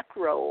heated neck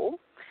roll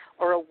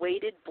or a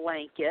weighted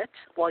blanket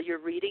while you're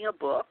reading a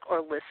book or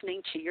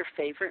listening to your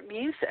favorite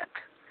music.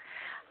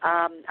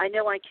 I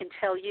know I can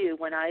tell you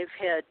when I've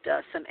had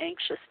some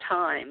anxious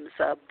times,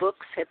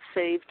 books have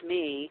saved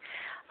me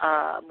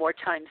more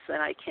times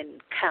than I can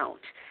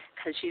count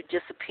because you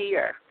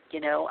disappear,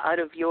 out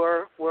of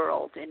your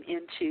world and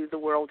into the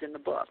world in the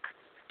book.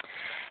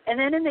 And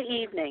then in the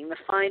evening, the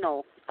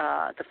final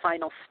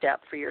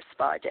step for your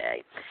spa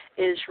day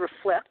is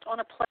reflect on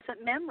a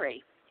pleasant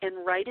memory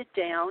and write it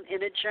down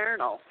in a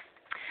journal.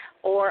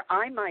 Or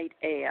I might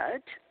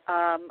add,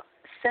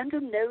 send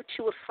a note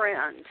to a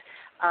friend,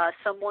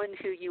 someone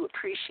who you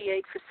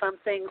appreciate for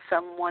something,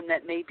 someone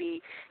that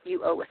maybe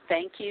you owe a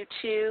thank you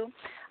to.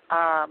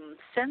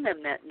 Send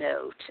them that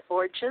note,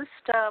 or just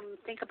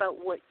think about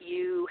what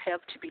you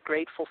have to be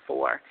grateful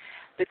for,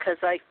 because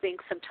I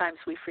think sometimes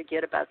we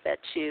forget about that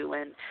too,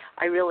 and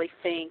I really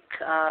think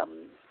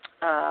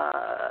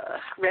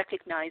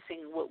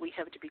recognizing what we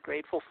have to be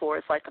grateful for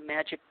is like a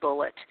magic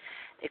bullet.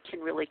 It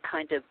can really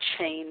kind of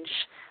change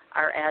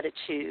our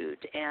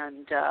attitude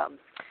and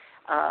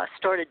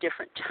start a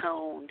different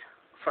tone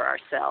for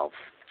ourselves.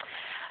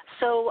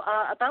 So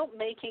about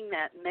making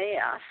that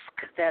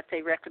mask that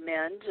they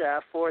recommend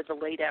for the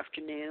late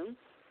afternoon,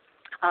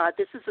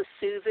 this is a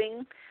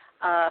soothing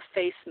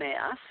face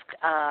mask.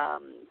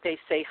 They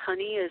say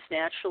honey is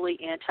naturally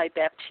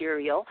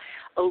antibacterial,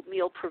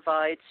 oatmeal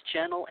provides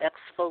gentle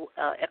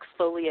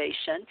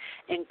exfoliation,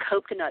 and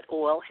coconut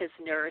oil has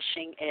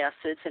nourishing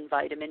acids and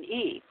vitamin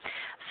E.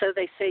 So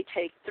they say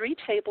take 3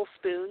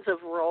 tablespoons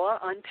of raw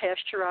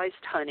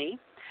unpasteurized honey,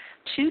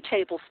 2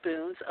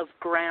 tablespoons of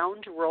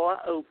ground raw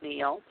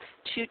oatmeal,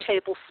 2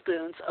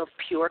 tablespoons of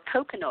pure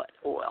coconut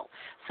oil.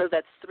 So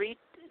that's 3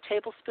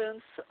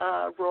 tablespoons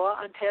raw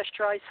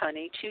unpasteurized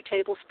honey, 2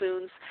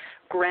 tablespoons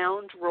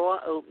ground raw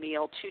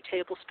oatmeal, 2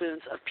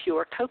 tablespoons of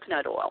pure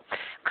coconut oil.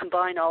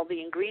 Combine all the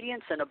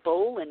ingredients in a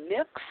bowl and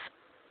mix.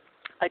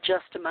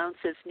 Adjust amounts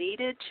as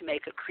needed to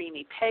make a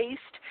creamy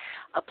paste.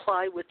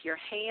 Apply with your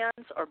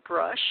hands or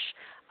brush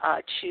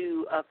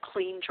to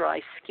clean, dry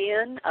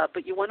skin,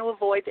 but you want to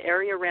avoid the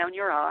area around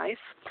your eyes.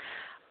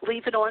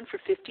 Leave it on for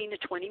 15 to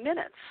 20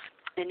 minutes.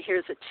 And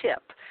here's a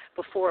tip.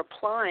 Before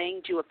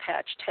applying, do a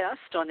patch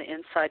test on the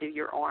inside of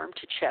your arm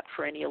to check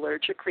for any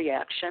allergic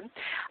reaction.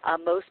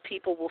 Most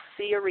people will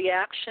see a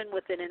reaction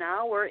within an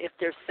hour if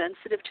they're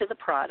sensitive to the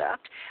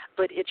product,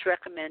 but it's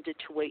recommended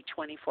to wait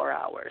 24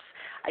 hours.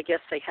 I guess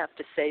they have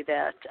to say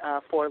that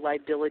for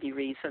liability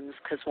reasons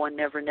because one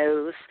never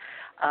knows.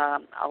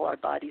 All our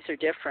bodies are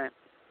different.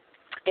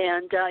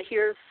 And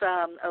here's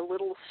a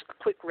little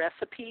quick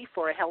recipe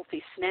for a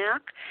healthy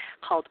snack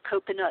called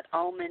Coconut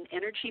Almond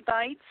Energy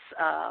Bites.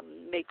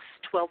 Makes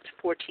 12 to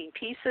 14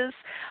 pieces,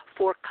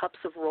 4 cups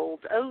of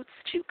rolled oats,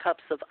 2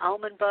 cups of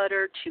almond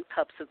butter, 2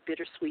 cups of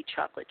bittersweet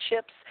chocolate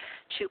chips,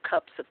 2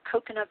 cups of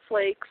coconut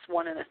flakes,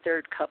 1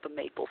 1/3 cup of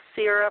maple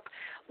syrup,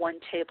 1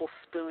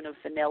 tablespoon of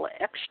vanilla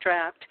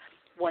extract,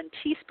 1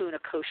 teaspoon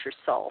of kosher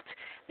salt.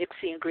 Mix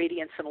the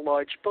ingredients in a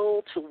large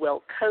bowl to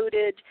well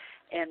coated,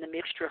 and the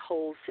mixture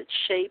holds its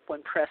shape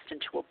when pressed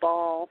into a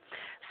ball.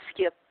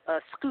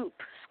 Scoop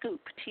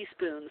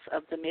teaspoons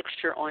of the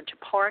mixture onto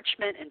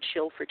parchment and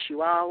chill for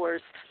 2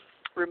 hours.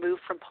 Remove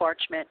from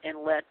parchment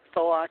and let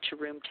thaw to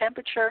room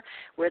temperature,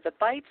 where the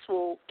bites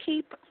will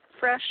keep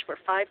fresh for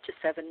 5 to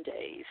 7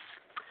 days.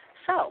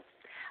 So,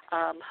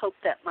 hope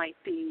that might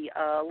be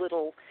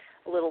little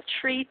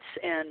treats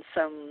and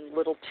some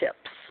little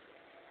tips.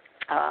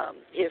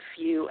 If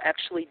you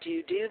actually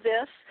do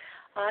this,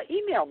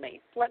 email me.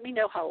 Let me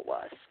know how it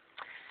was.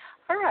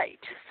 All right,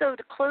 so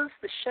to close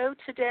the show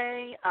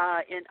today,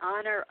 in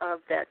honor of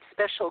that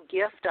special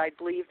gift I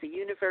believe the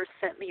universe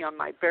sent me on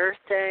my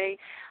birthday,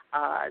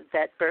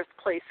 that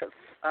birthplace of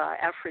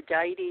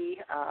Aphrodite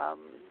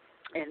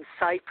in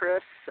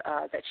Cyprus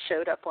that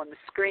showed up on the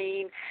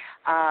screen,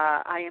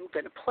 I am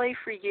going to play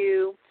for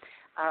you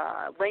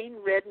Lane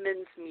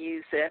Redmond's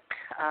music,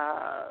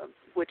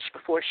 which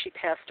before she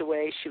passed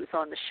away, she was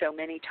on the show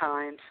many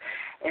times,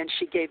 and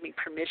she gave me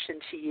permission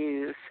to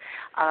use.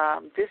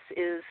 This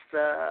is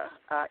the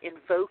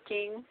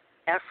Invoking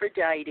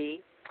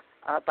Aphrodite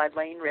by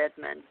Lane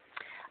Redmond.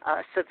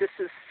 So this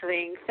is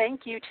saying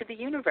thank you to the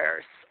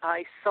universe.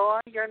 I saw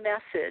your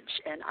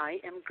message, and I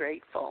am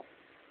grateful.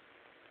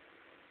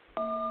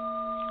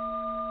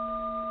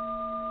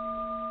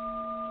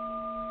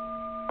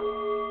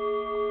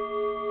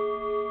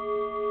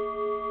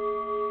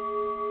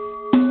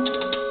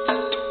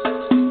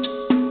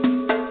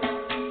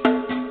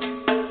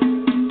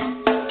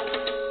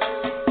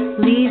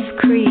 Leave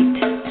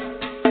Crete,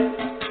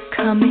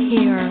 come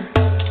here,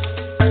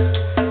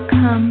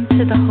 come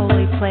to the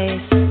holy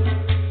place,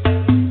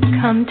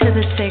 come to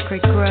the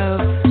sacred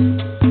grove.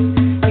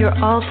 Your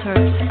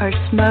altars are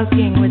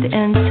smoking with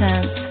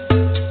incense.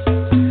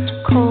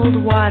 Cold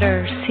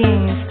water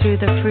sings through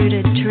the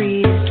fruited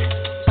trees.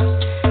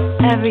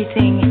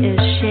 Everything is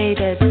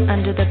shaded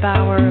under the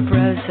bower of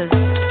roses.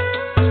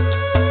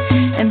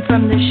 And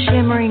from the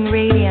shimmering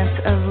radiance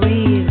of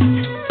leaves,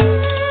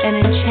 an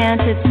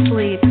enchanted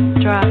sleep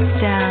drops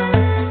down.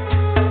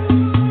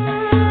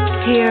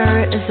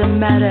 Here is a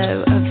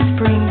meadow of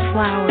spring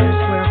flowers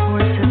where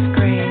horses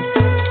graze,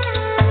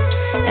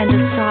 and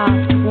a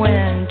soft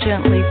wind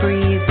gently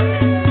breathes.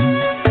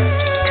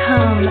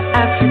 Come,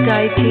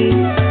 Aphrodite,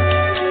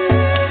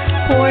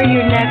 pour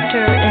your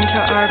nectar into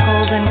our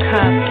golden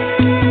cups.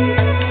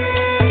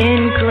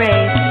 In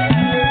grace,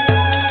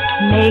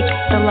 make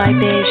the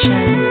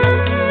libation.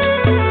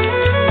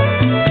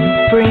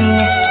 Bring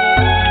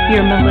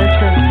your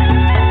Melissas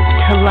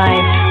to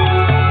life.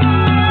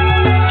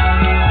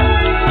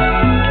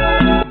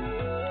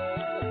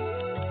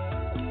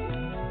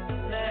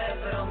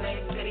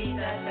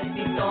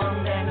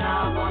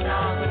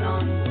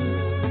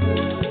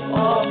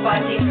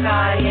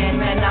 Πατηχάριεν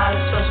μεν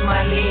άλσος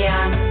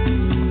μαλλίαν,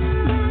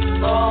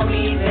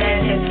 όμοι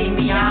δεν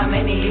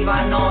εθιμιάμενοι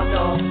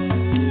Λιβανότο.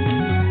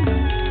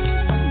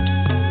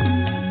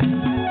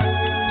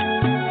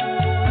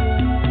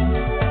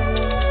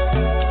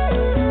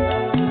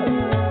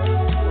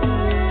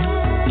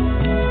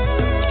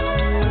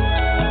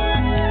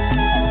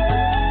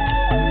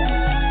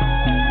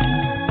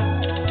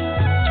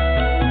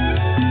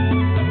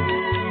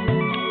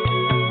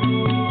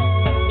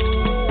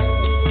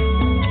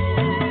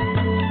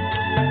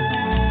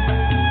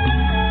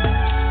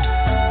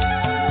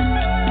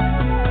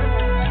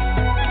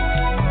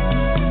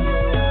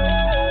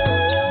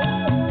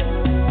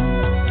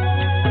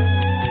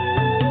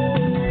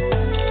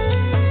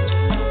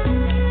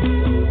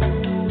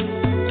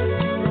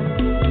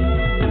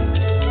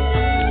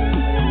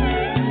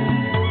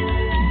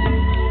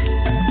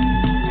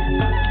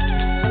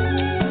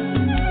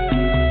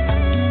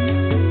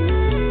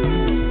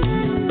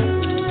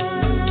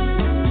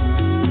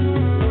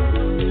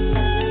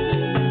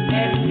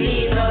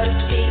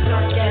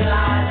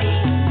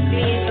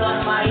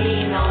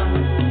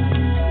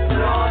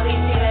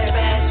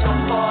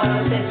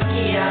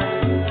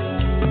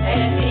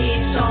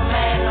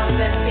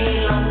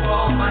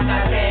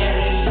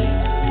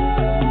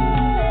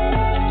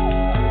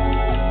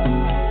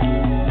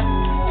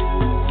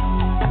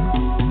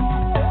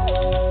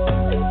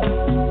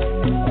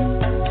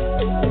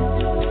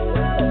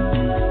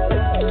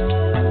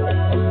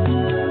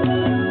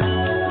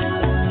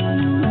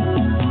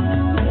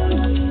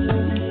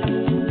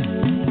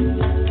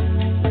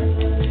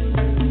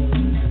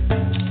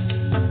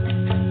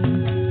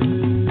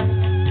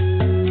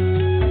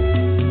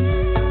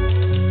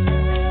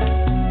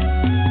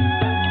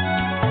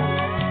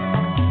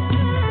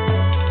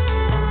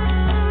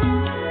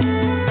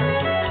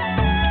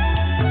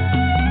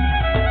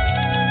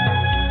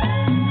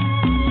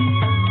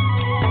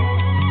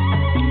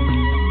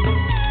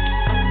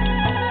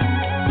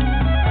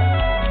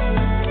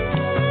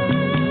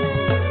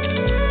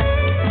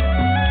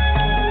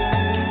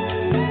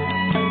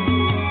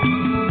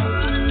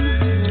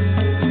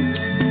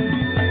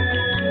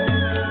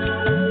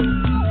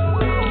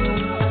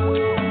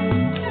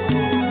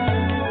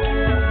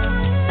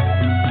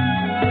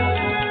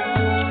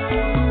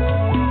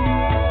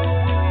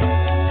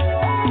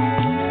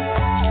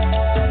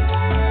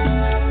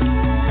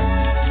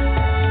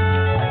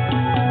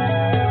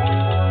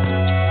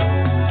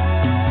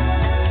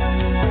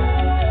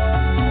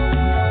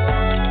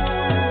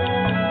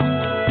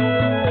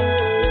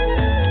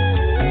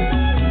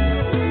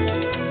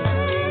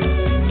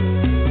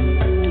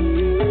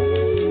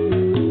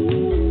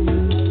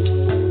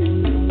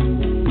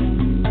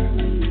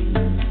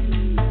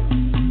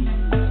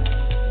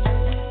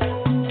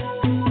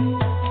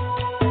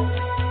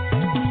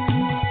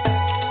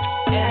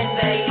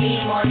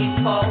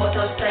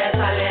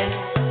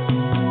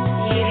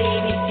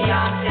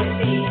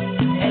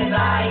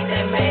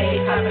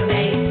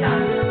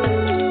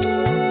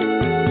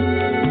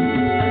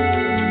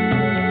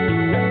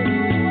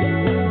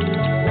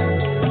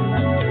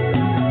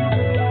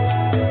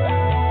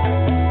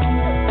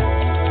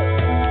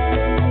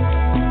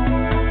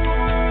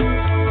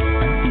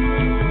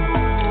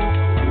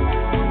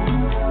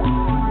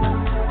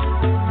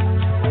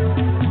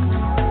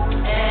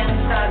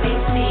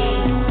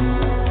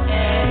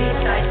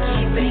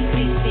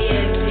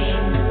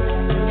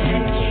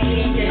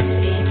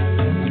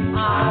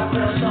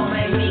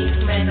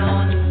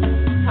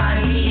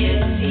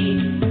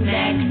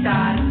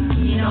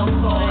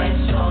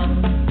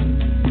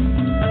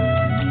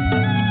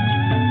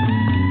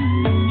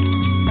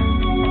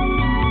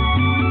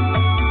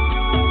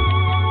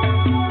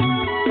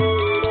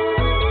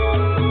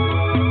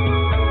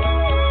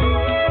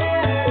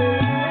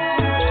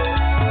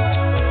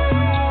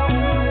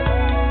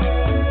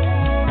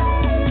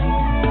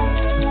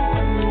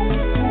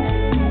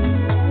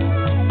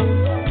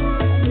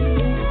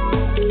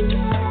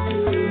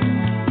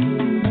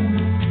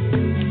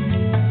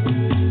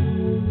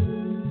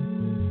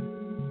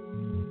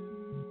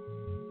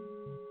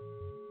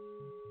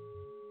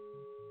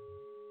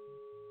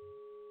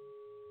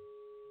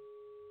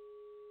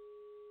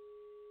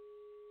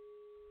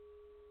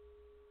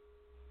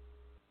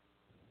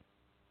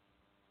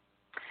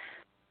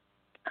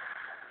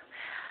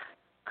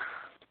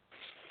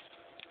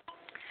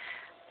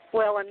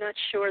 Well, I'm not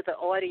sure the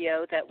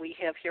audio that we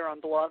have here on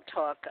Blog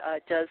Talk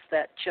does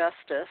that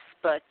justice,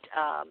 but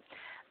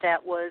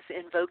that was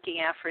Invoking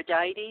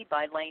Aphrodite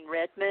by Lane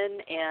Redman,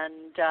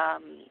 and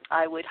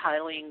I would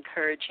highly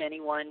encourage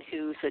anyone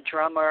who's a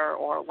drummer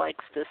or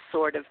likes this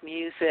sort of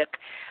music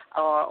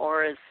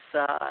or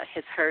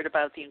has heard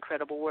about the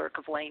incredible work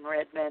of Lane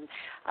Redman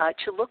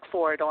to look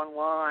for it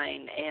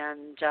online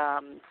and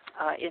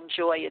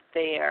enjoy it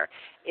there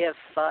if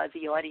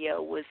the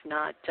audio was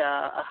not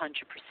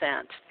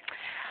 100%.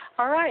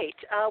 All right.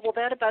 Well,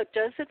 that about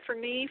does it for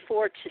me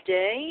for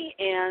today.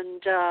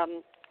 And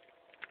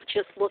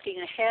just looking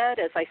ahead,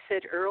 as I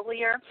said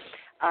earlier,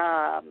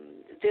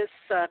 this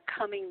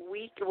coming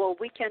week, well,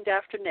 weekend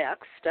after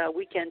next,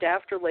 weekend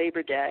after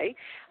Labor Day,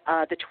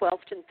 the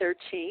 12th and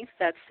 13th,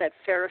 that's that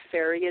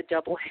Feraferia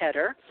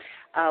doubleheader,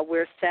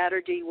 where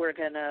Saturday we're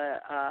going to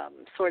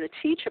sort of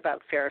teach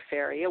about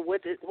Feraferia,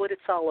 what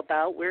it's all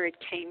about, where it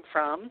came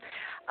from.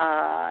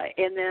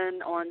 And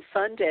then on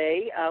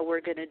Sunday,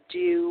 we're going to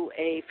do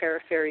a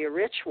Feraferia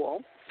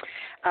ritual.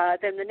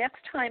 Then the next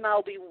time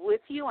I'll be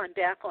with you, I'm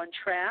back on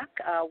track,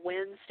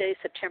 Wednesday,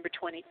 September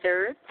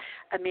 23rd.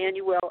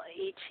 Emmanuel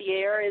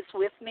Etier is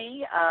with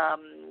me.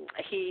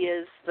 He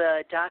is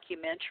the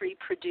documentary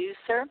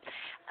producer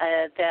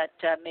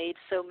that made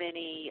so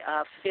many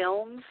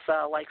films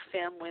like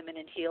Femme, Women,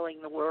 and Healing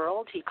the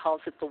World. He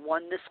calls it the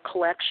Oneness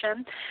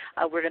Collection.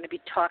 We're going to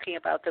be talking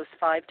about those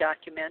 5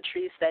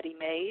 documentaries that he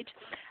made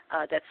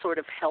that sort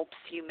of helps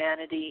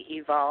humanity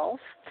evolve.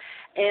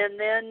 And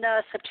then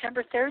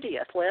September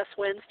 30th, last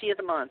Wednesday of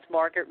the month,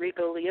 Margaret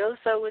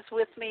Rigoglioso is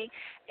with me,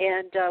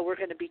 and we're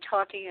going to be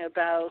talking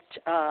about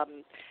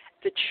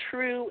the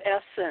true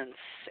essence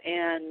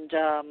and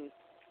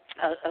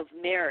of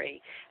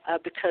Mary,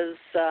 because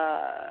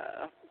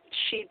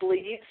she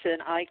believes,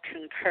 and I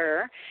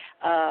concur,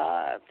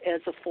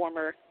 as a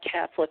former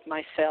Catholic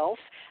myself,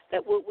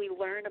 that what we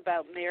learn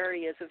about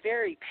Mary is a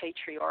very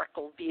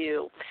patriarchal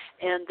view,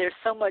 and there's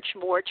so much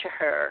more to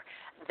her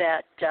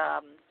that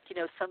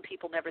some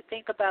people never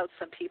think about,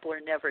 some people are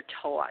never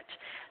taught.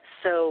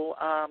 So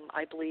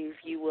I believe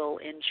you will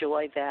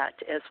enjoy that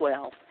as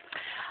well.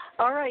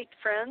 All right,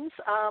 friends,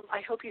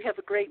 I hope you have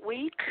a great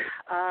week.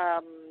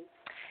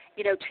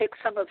 Take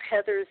some of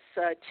Heather's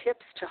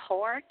tips to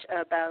heart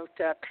about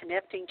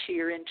connecting to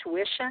your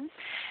intuition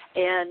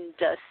and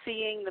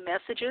seeing the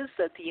messages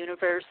that the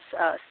universe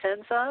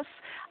sends us.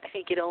 I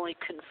think it only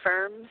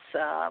confirms,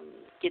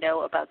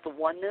 about the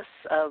oneness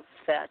of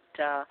that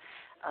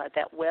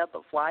web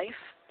of life.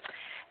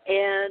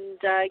 And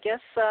I guess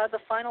the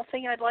final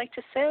thing I'd like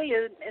to say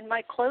in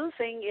my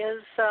closing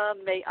is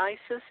may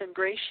Isis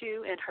embrace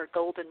you in her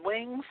golden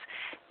wings,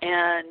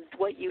 and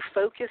what you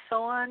focus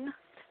on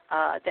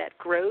that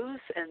grows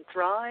and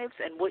thrives,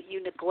 and what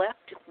you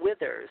neglect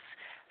withers.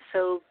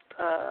 So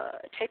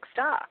take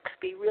stock.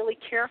 Be really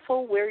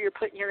careful where you're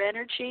putting your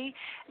energy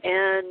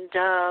and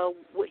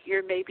what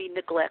you're maybe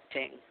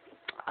neglecting.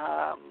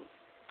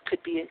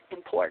 Could be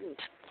important.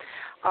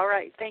 All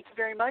right. Thank you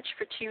very much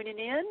for tuning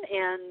in,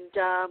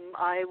 and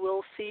I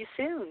will see you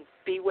soon.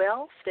 Be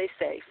well. Stay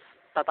safe.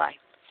 Bye-bye.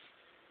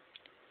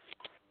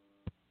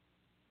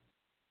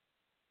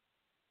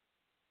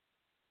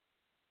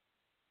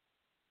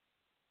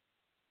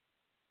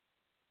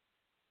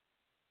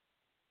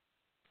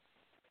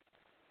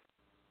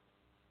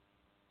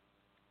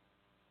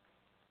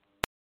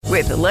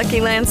 With the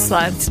Lucky Land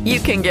Slots, you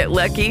can get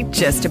lucky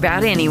just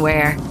about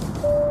anywhere.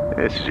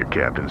 This is your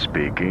captain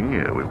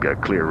speaking. We've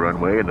got clear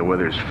runway and the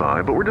weather's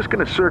fine, but we're just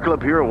going to circle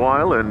up here a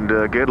while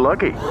and get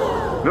lucky.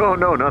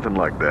 No, nothing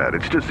like that.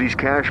 It's just these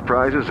cash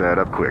prizes add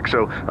up quick.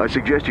 So I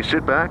suggest you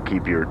sit back,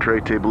 keep your tray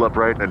table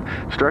upright, and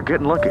start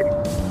getting lucky.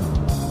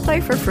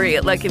 Play for free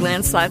at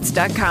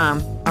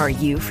LuckyLandSlots.com. Are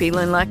you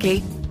feeling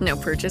lucky? No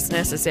purchase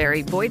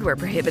necessary. Void where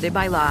prohibited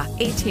by law.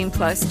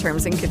 18+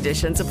 terms and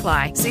conditions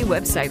apply. See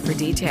website for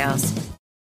details.